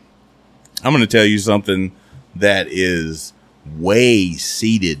 But I'm going to tell you something that is way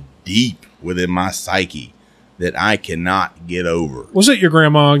seated deep within my psyche that I cannot get over. Was it your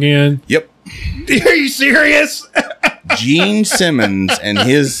grandma again? Yep. Are you serious? Gene Simmons and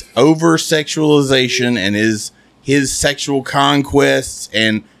his over-sexualization and his sexual conquests,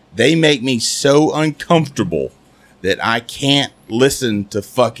 and they make me so uncomfortable that I can't listen to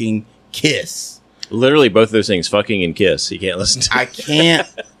fucking Kiss. Literally, both of those things, fucking and Kiss. You can't listen to. I can't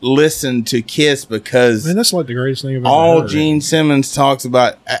listen to Kiss because Man, that's like the greatest thing I've ever all heard. Gene Simmons talks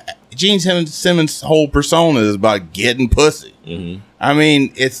about. Gene Simmons' whole persona is about getting pussy. Mm-hmm. I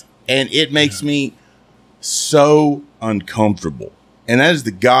mean, it makes me so uncomfortable, and that is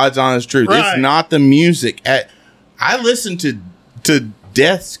the God's honest truth. Right. It's not the music. I listened to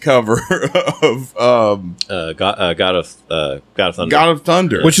Death's cover of God of Thunder. God of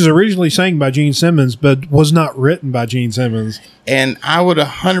Thunder, which is originally sang by Gene Simmons, but was not written by Gene Simmons. and I would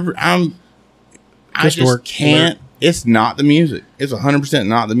 100. I just work. can't. It's not the music. It's 100%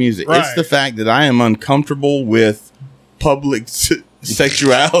 not the music. Right. It's the fact that I am uncomfortable with public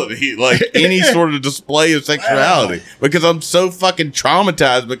sexuality, like any sort of display of sexuality, because I'm so fucking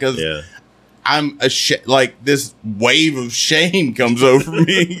traumatized because I'm like this wave of shame comes over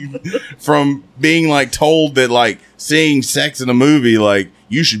me from being like told that like seeing sex in a movie, like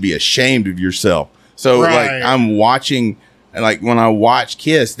you should be ashamed of yourself. So like I'm watching, and like when I watch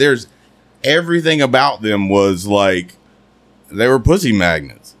Kiss, there's everything about them was like they were pussy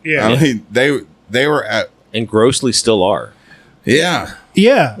magnets. Yeah. I mean they were and grossly still are. Yeah.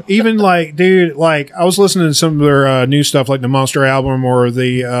 Yeah, even like, dude, like I was listening to some of their new stuff, like the Monster album or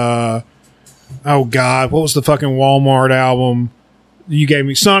the oh god, what was the fucking Walmart album you gave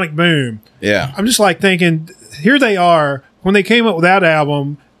me, Sonic Boom. Yeah. I'm just like thinking, here they are when they came up with that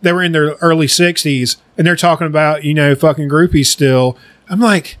album, they were in their early 60s, and they're talking about, you know, fucking groupies still. I'm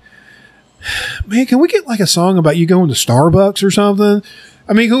like, man, can we get like a song about you going to Starbucks or something?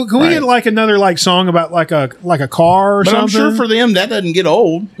 I mean, can we get like another like song about like a car or But something? I'm sure for them that doesn't get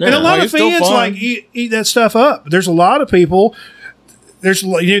old. And a lot of it's still fans fun. like eat that stuff up. There's a lot of people.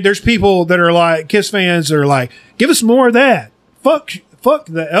 There's people that are like Kiss fans that are like, give us more of that. Fuck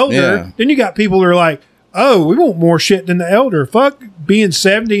the Elder. Yeah. Then you got people that are like, oh, we want more shit than the Elder. Fuck being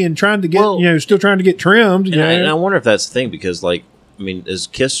 70 and trying to get still trying to get trimmed. You know? And I wonder if that's the thing, because like, I mean, is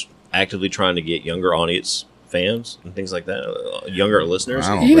Kiss actively trying to get younger audience fans and things like that, younger listeners?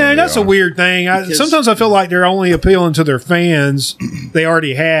 You know, that's a weird thing. Sometimes I feel like they're only appealing to their fans they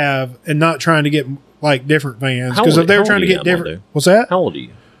already have and not trying to get like different fans. Because if they're trying to get different, what's that? How old are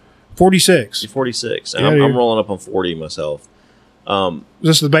you? 46. You're 46. Yeah, I'm rolling up on 40 myself. Is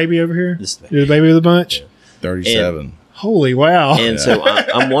this the baby over here? This is the You're the baby of the bunch? Yeah. 37. Holy wow. And so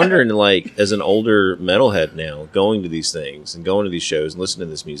I'm wondering, like, as an older metalhead now, going to these things and going to these shows and listening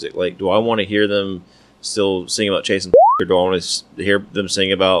to this music, like, do I want to hear them still sing about chasing or do I want to hear them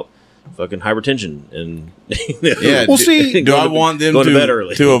sing about fucking hypertension and Well, see, do I want them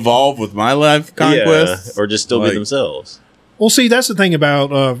to evolve with my life conquests? or just still be themselves? Well, see, that's the thing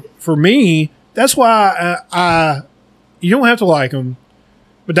about, for me, that's why you don't have to like them,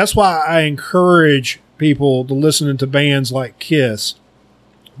 but that's why I encourage people to listen to bands like Kiss,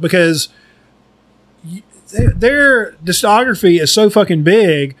 because their discography is so fucking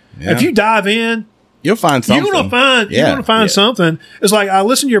big. Yeah. If you dive in, you'll find something. You're gonna find something. It's like I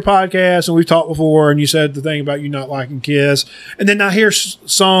listened to your podcast and we've talked before, and you said the thing about you not liking Kiss, and then I hear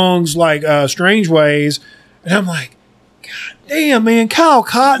songs like "Strange Ways," and I'm like, God damn, man, Kyle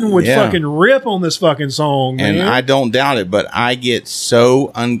Cotton would fucking rip on this fucking song, man. And I don't doubt it, but I get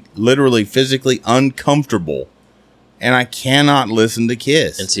so literally physically uncomfortable, and I cannot listen to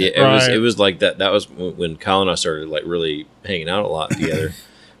Kiss. And see, it was like that. That was when Kyle and I started like really hanging out a lot together.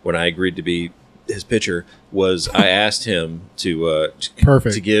 When I agreed to be his pitcher, was I asked him to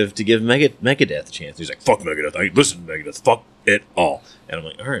give Megadeth a chance. He's like, "Fuck Megadeth! I ain't listen to Megadeth. Fuck it all." And I'm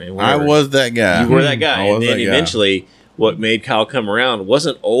like, "All right, man, whatever." I was that guy. You were that guy, and then eventually, what made Kyle come around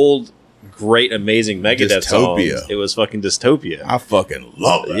wasn't old, great, amazing Megadeth songs. It was fucking Dystopia. I fucking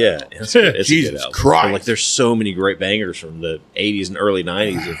love it. Yeah, it's Jesus Christ! But, like, there's so many great bangers from the '80s and early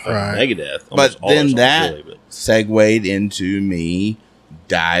 '90s of Megadeth. But then that segued into me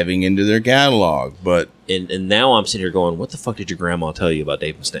diving into their catalog. But and now I'm sitting here going, what the fuck did your grandma tell you about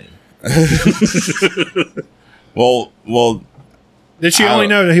Dave Mustaine? well, did she only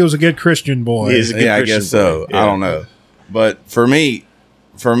know that he was a good Christian boy? He's a good Christian I guess so. Yeah. I don't know. But for me,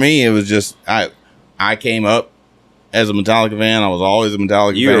 it was just I came up as a Metallica fan. I was always a Metallica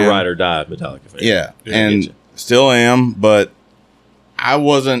fan. You were a ride or die Metallica fan. Yeah, and still am. But I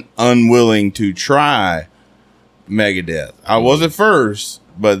wasn't unwilling to try Megadeth. I was at first,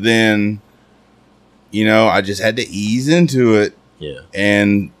 but then, I just had to ease into it. Yeah.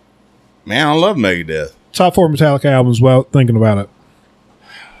 And, man, I love Megadeth. Top 4 Metallica albums, well, thinking about it.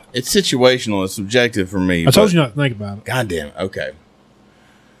 It's situational. It's subjective for me. I told you not to think about it. God damn it. Okay.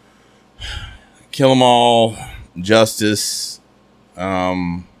 Kill 'Em All, Justice,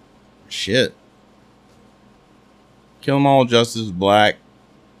 shit. Kill 'Em All, Justice, Black,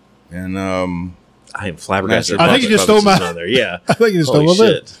 and, I am flabbergasted. I think you just stole my. Yeah, I think you just stole my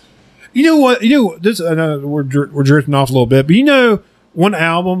bit. You know what? This. I know we're drifting off a little bit, but one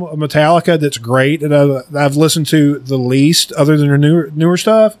album of Metallica that's great that I've listened to the least, other than their newer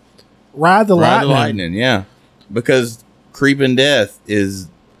stuff. Ride the Lightning. Yeah, because Creeping Death is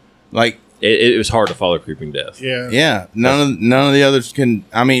like it was hard to follow Creeping Death. Yeah. None of the others can.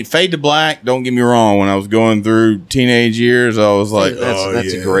 I mean, Fade to Black. Don't get me wrong. When I was going through teenage years, I was like,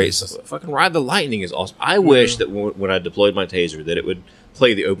 that's a great stuff. Fucking Ride the Lightning is awesome. I wish that when I deployed my taser, that it would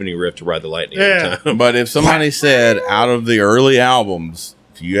play the opening riff to Ride the Lightning every time. But if somebody said out of the early albums,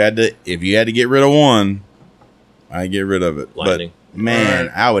 if you had to get rid of one, I'd get rid of it. Lightning. But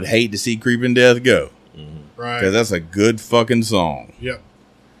man, I would hate to see Creeping Death go. Right. Because that's a good fucking song. Yep.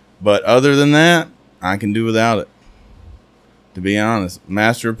 But other than that, I can do without it. To be honest,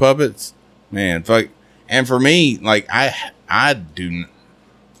 Master of Puppets, man, fuck. And for me, like I do.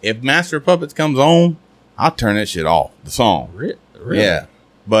 If Master of Puppets comes on, I'll turn that shit off. The song, really? Yeah.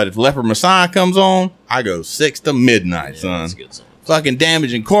 But if Leopard Messiah comes on, I go 6 to midnight, son. That's a good song. Fucking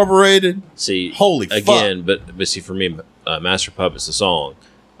Damage Incorporated. See, holy again, fuck. but see, for me, Master of Puppets, the song.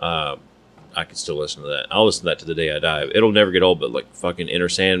 I could still listen to that. I'll listen to that to the day I die. It'll never get old, but like fucking Enter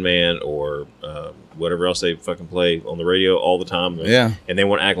Sandman or whatever else they fucking play on the radio all the time. Yeah. And they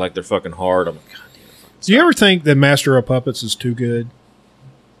want to act like they're fucking hard. I'm like, God damn it. Do you ever think that Master of Puppets is too good?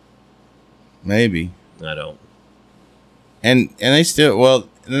 Maybe. I don't. And they still,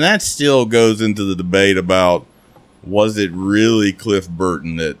 and that still goes into the debate about, was it really Cliff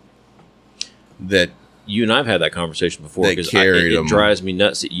Burton that you and I've had that conversation before, because it drives me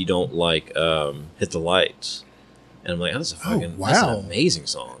nuts that you don't like Hit the Lights. And I'm like, that's that's an amazing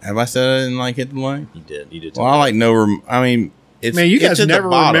song. Have I said I didn't like Hit the Light? You did. Well, I like I mean, it's, man, you guys it's never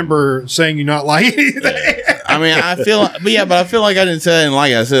remember saying you not like anything. Yeah. I mean, I feel like I didn't say I didn't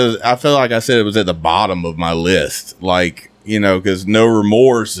like it. I feel like I said it was at the bottom of my list. Like, because No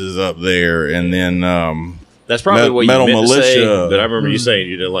Remorse is up there, and then that's probably what you Metal meant Militia. To say, but I remember you saying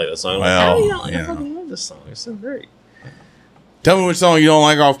you didn't like that song. Well, I fucking love this song. It's so great. Tell me which song you don't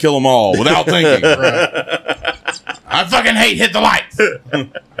like off Kill 'Em All without thinking. I fucking hate Hit the Lights.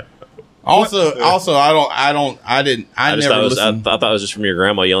 Also, I never listened. I thought it was just from your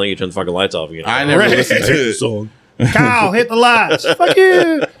grandma yelling you turn the fucking lights off again. I never listened to it. Song. Kyle, hit the lights. Fuck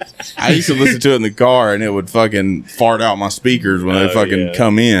you. I used to listen to it in the car, and it would fucking fart out my speakers when they fucking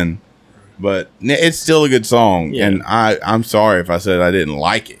come in. But it's still a good song, and I'm sorry if I said I didn't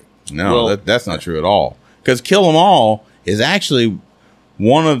like it. No, that's not true at all. Because Kill 'Em All is actually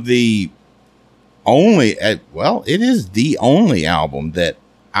one of the only, it is the only album that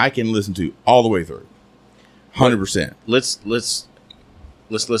I can listen to all the way through, 100%. Let's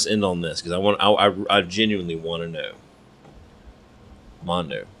end on this because I genuinely want to know,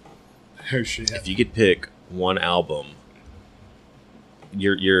 Mondo. Oh shit! If you could pick one album,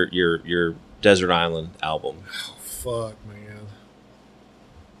 your Desert Island album. Oh, fuck, man.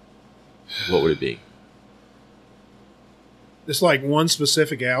 What would it be? It's like one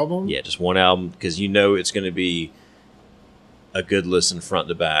specific album? Yeah, just one album because you know it's going to be a good listen front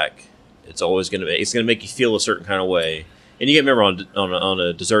to back. It's always going to make you feel a certain kind of way. And you get remember on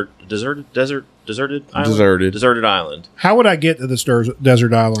a deserted island. How would I get to this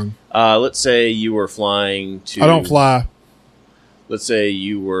desert island? Let's say you were flying to. I don't fly. Let's say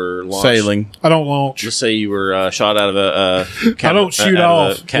you were sailing. I don't launch. Let's say you were shot out of a. I don't shoot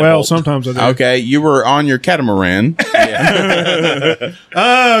off. Well, sometimes I do. Okay, you were on your catamaran.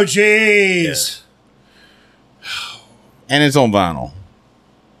 Oh, jeez. Yeah. And it's on vinyl.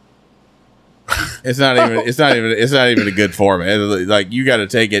 It's not even a good format. Like you got to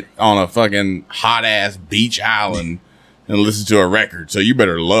take it on a fucking hot ass beach island and listen to a record. So you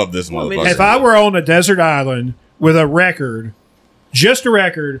better love this motherfucker. If I were on a desert island with a record, just a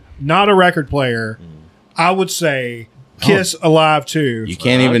record, not a record player, I would say Kiss Alive 2. You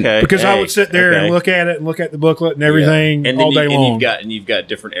can't even because I would sit there and look at it and look at the booklet and everything all day long. And you've got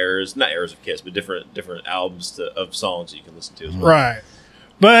different eras, not eras of Kiss, but different albums of songs that you can listen to as well. Right.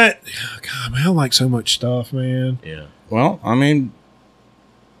 But God, man, I like so much stuff, man. Yeah. Well, I mean,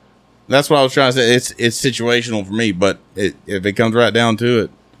 that's what I was trying to say. It's situational for me, but if it comes right down to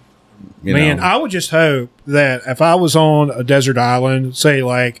it, you know. I would just hope that if I was on a desert island, say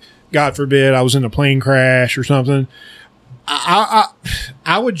like God forbid I was in a plane crash or something, I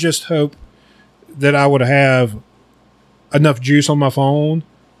would just hope that I would have enough juice on my phone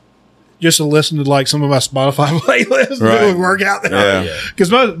just to listen to like some of my Spotify playlists that would work out there. Because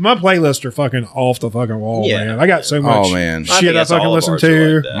my playlists are fucking off the fucking wall, man. I got so much shit I fucking listen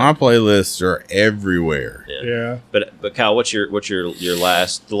to. Like my playlists are everywhere. Yeah. But Kyle, what's your the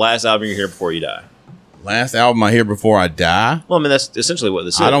last album you hear before you die? Last album I hear before I die? Well, I mean that's essentially what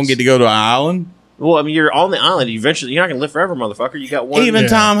this is. I don't get to go to an island. Well, I mean, you're on the island. Eventually, you're not going to live forever, motherfucker. You got one. Even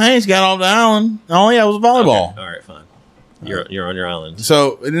Tom Hanks got off the island. All he had was volleyball. Okay. All right, fine. You're on your island.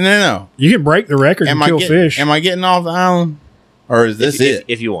 So no. You can break the record and kill fish. Am I getting off the island, or is this it?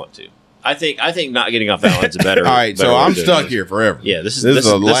 If you want to, I think not getting off the island is better. All right, so I'm stuck here forever. Yeah, this is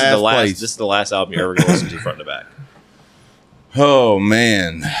the last album you're ever going to listen to front to back. Oh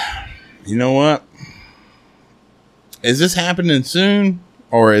man, you know what? Is this happening soon,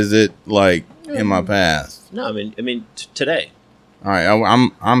 or is it like in my past? No, I mean today. All right,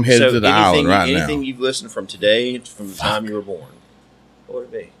 I'm headed to the island right now. Anything you've listened from today, from the time you were born, what would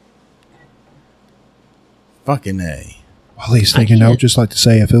it be? Fucking A. While he's thinking, I would just like to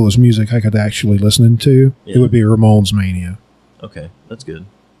say, if it was music I could actually listen to, it would be Ramones Mania. Okay, that's good.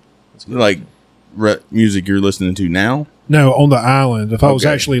 Like music you're listening to now? No, on the island. If I was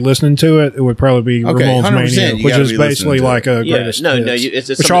actually listening to it, it would probably be Ramones Mania, which is basically like a greatest hits,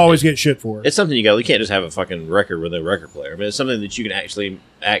 which I always get shit for. It's something you can't just have a fucking record with a record player. I mean, it's something that you can actually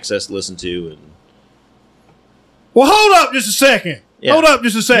access, listen to, and. Well, hold up just a second. Yeah. Hold up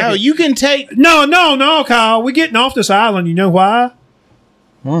just a second. No, you can take. No, Kyle. We're getting off this island. You know why?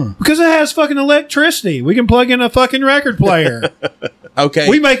 Because it has fucking electricity. We can plug in a fucking record player. Okay.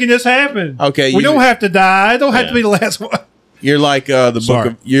 We making this happen. Okay. We don't have to die. It don't have to be the last one. You're like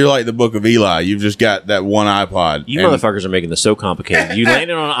the book of Eli. You've just got that one iPod. You motherfuckers are making this so complicated. You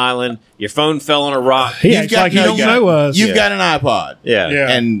landed on an island. Your phone fell on a rock. He acts like you don't know us. You've got an iPod. Yeah.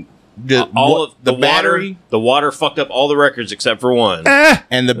 And all of the battery, the water fucked up all the records except for one.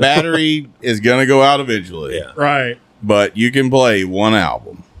 And the battery is gonna go out eventually. Yeah. Right. But you can play one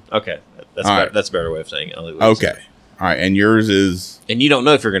album. Okay. That's a better way of saying it. Okay. All right. And yours is. And you don't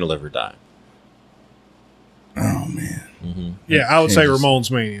know if you're going to live or die. Oh, man. Mm-hmm. Yeah, I would say Ramones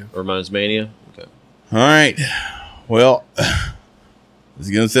Mania. Ramones Mania? Okay. All right. Well,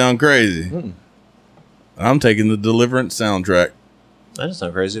 it's going to sound crazy. I'm taking the Deliverance soundtrack. That doesn't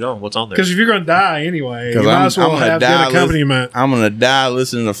sound crazy at all. What's on there? Because if you're going to die anyway, you might as well have good accompaniment. I'm going to die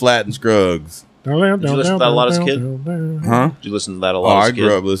listening to Flat and Scruggs. Did you listen to that a lot as a kid? Huh? Did you listen to that a lot as a kid? I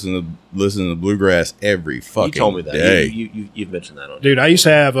grew up listening to bluegrass every fucking day. You told me that. You've mentioned that on. Dude, I used to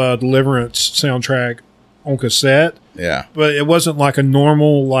have a Deliverance soundtrack on cassette. Yeah. But it wasn't like a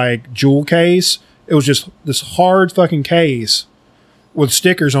normal like jewel case. It was just this hard fucking case with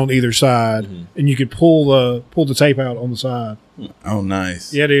stickers on either side, and you could pull the tape out on the side. Oh,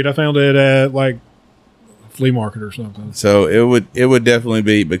 nice. Yeah, dude, I found it at like flea market or something. So it would definitely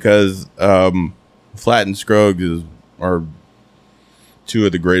be because Flat and Scruggs are two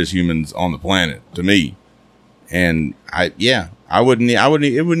of the greatest humans on the planet to me, and it wouldn't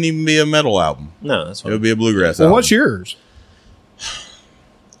even be a metal album. No, that's fine. It would be a bluegrass Well, album. what's yours?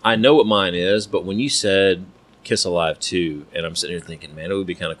 I know what mine is, but when you said Kiss Alive 2, and I'm sitting here thinking, man, it would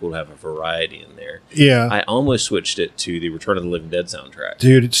be kind of cool to have a variety in there. Yeah. I almost switched it to the Return of the Living Dead soundtrack.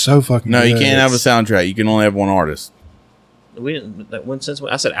 Dude, it's so fucking No, good. you can't have a soundtrack. You can only have one artist. We didn't. That one sense.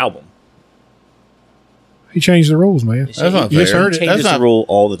 I said album. He changed the rules, man. That's not You just fair. heard He it. changes That's the not- rule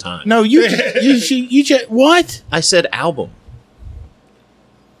all the time. No, you what? I said album.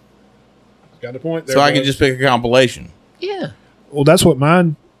 Got the point there. So I can bud. just pick a compilation. Yeah. Well, that's what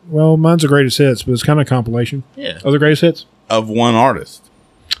mine. Well, mine's the greatest hits, but it's kind of a compilation. Yeah. Other greatest hits? Of one artist.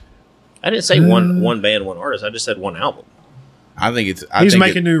 I didn't say one band, one artist. I just said one album. I think it's. He's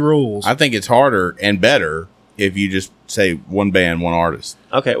making new rules. I think it's harder and better if you just say one band, one artist.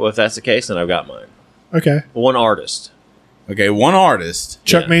 Okay, well, if that's the case, then I've got mine. Okay. One artist, Okay, one artist,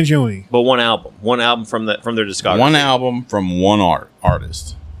 Chuck Yeah. Mangione. but one album. One album from their discography. one album from one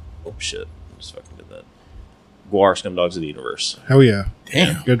artist. Oh shit! I just fucking did that. Guar Scumdogs of the Universe, Hell yeah.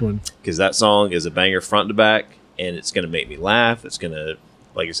 Damn. Good one. because that song is a banger front to back, and it's gonna make me laugh. It's gonna,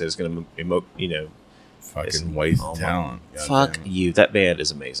 like I said, it's gonna emote. Fucking waste oh of my- talent. God Fuck damn it. you. That band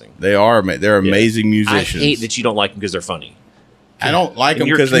is amazing. They are. They're amazing I musicians. hate that you don't like them because they're funny. I don't like And them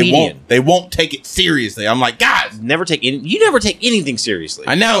you're a because they comedian. won't take it seriously. I'm like, God, You never take anything seriously.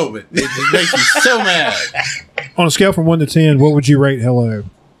 I know, but it just makes me so mad. On a scale from 1 to 10, what would you rate Hello?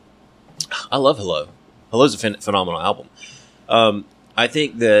 I love Hello. Hello's a phenomenal album. I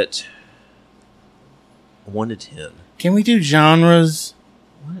think that 1 to 10. Can we do genres?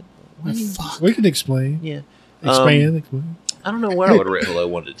 What? Fuck. We can explain. Yeah. Explain. I don't know where I would rate Hello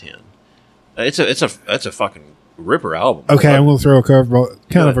 1 to 10. It's a fucking ripper album. Okay, I'm going to throw a curveball,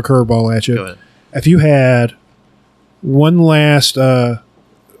 kind of a curveball at you. Go ahead. If you had one last,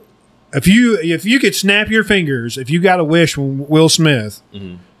 if you could snap your fingers, if you got a wish from Will Smith,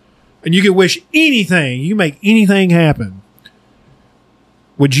 Mhm. and you could wish anything, you make anything happen,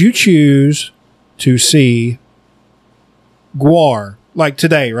 would you choose to see Guar like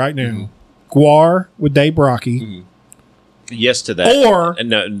today, right now? Guar with Dave Brocky, Yes to that. Or- And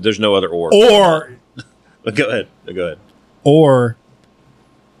no, there's no other or. or Go ahead. Go ahead. or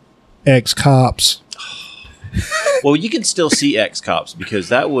ex cops? Well, you can still see X Cops because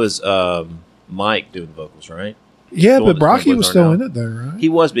that was Mike doing the vocals, right? Yeah, The one but that Brocky Twin was Boys are still now. in it, though, right? He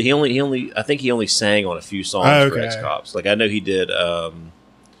was, but he only I think he only sang on a few songs for Okay. X Cops. Like I know he did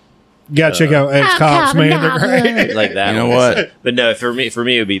Got to check out ex cops, man. They're great. like that. You know one. what? But no, for me, it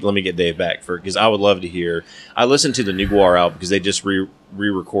would be. Let me get Dave back because I would love to hear. I listened to the new Guar album because they just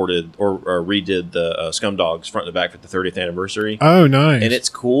re-recorded or redid the Scumdogs front to back for the 30th anniversary, Oh, nice. and it's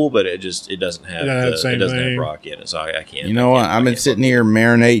cool, but it doesn't have Yeah, same it doesn't thing. have Brock in it, so I can't. You know what? I I've been can't sitting fuck here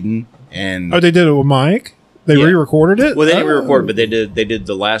marinating, and Oh, they did it with Mike? They Yeah. re-recorded it? Well, they didn't Oh. re-record, but they did.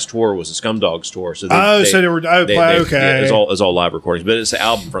 The last tour was a Scumdogs tour, so So they were okay. yeah, it was all live recordings, but it's an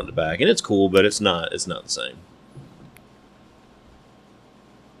album front to back, and it's cool, but it's not the same.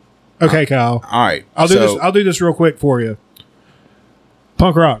 Okay, Kyle. all right, I'll do this real quick for you.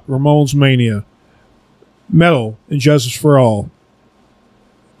 Punk rock, Ramones Mania. Metal, Injustice for All.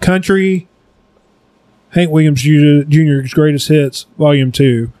 Country, Hank Williams Jr.'s Greatest Hits, Volume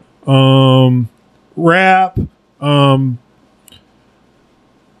 2. Rap,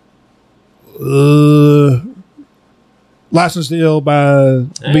 License to Ill by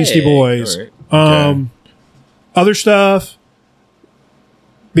Beastie Hey, Boys. all right. Other stuff,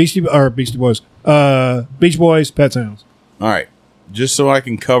 Beach Boys, Beach Boys, Pet Sounds. all right, just so I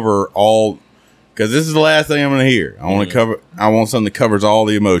can cover all, because this is the last thing I'm going to hear. I want to cover. I want something that covers all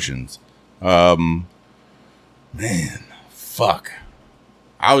the emotions. Man, fuck.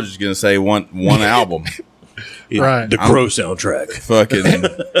 I was just gonna say one album. Right. The Crow soundtrack. Fucking,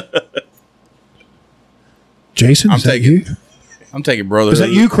 Jason, I'm is that taking- you? I'm taking Brotherhood. Is that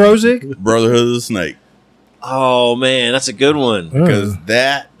you, Krozik? Brotherhood of the Snake, Oh man, that's a good one. because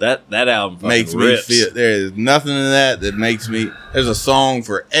that That album fucking makes rips. me feel. There is nothing in that makes me. There's a song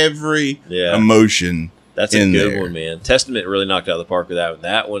for every Yeah. emotion That's a good one, man. Testament really knocked out of the park with that one.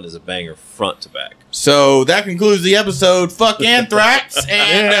 That one is a banger front to back. So that concludes the episode. Fuck Anthrax,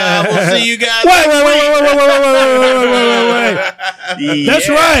 and we'll see you guys. Wait. That's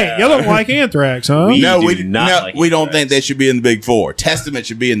right. You don't like Anthrax, huh? We we don't think they should be in the Big Four. Testament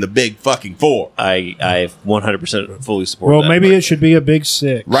should be in the Big fucking four. I 100% fully support. Well, that maybe it should be a Big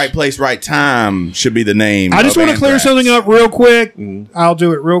Six. Right place, right time should be the name. I just want to clear something up real quick. I'll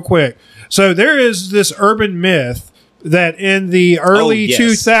do it real quick. So there is this urban myth that in the early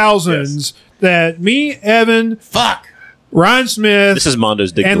 2000s that me, Evan, Ryan Smith, this is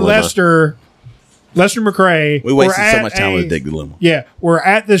Mondo's Dick and Dilemma. Lester McRae. We wasted so much time with the Dick Dilemma. Yeah, we're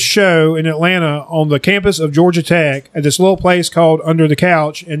at this show in Atlanta on the campus of Georgia Tech at this little place called Under the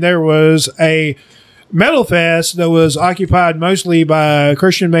Couch, and there was a metal fest that was occupied mostly by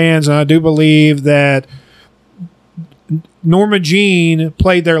Christian bands, and I do believe that Norma Jean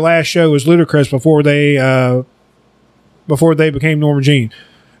played their last show as Ludacris before they became Norma Jean.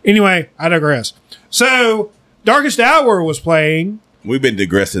 Anyway, I digress. So, Darkest Hour was playing. We've been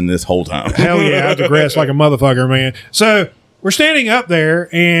digressing this whole time. Hell yeah, I digress like a motherfucker, man. So, we're standing up there,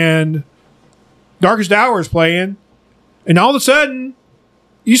 and Darkest Hour is playing, and all of a sudden,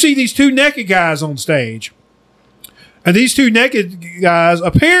 you see these two naked guys on stage. And these two naked guys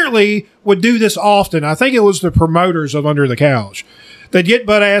apparently would do this often. I think it was the promoters of Under the Couch. They'd get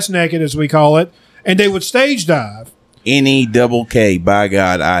butt-ass naked, as we call it, and they would stage dive. N-E-double-K, by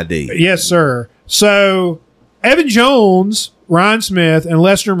God, ID. Yes, sir. So, Evan Jones, Ryan Smith, and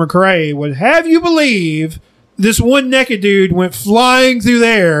Lester McRae would have you believe this one naked dude went flying through the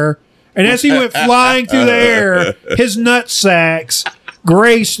air, and as he went flying through the air, his nut sacks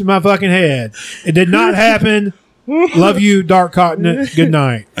graced my fucking head. It did not happen. Love you, Dark Continent. Good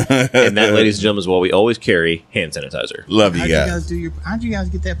night. And that, ladies and gentlemen, is why we always carry hand sanitizer. Love you guys. How'd you guys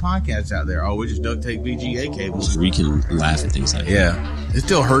get that podcast out there? Oh, we just duct tape VGA cables. We can laugh at things like that. Yeah. It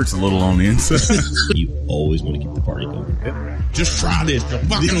still hurts a little on the inside. You always want to keep the party going. Just try this. You'll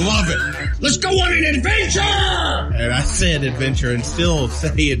fucking love it. Let's go on an adventure! And I said adventure and still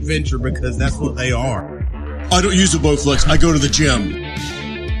say adventure because that's what they are. I don't use a Bowflex. I go to the gym.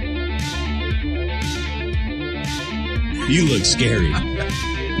 You look scary.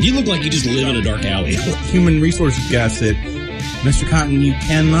 You look like you just live in a dark alley. Human resources guy said, Mr. Cotton, you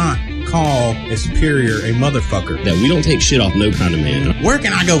cannot call a superior a motherfucker. That we don't take shit off no kind of man. Where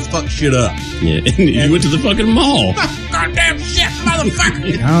can I go fuck shit up? Yeah, you went to the fucking mall. Goddamn shit,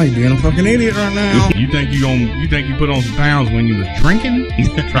 motherfucker! Oh, you're being a fucking idiot right now. You think you put on some pounds when you was drinking?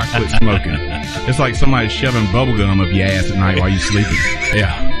 Try quit smoking. It's like somebody shoving bubble gum up your ass at night while you sleeping.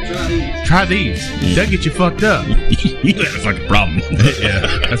 Yeah. Try these. They'll get you fucked up. You have a fucking problem. Yeah.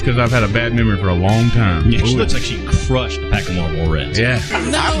 That's because I've had a bad memory for a long time. Yeah, she looks like she crushed a pack of Marlboro Reds. Yeah.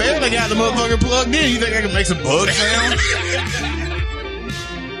 I barely got the motherfucker plugged in. You think I can make some bug sounds?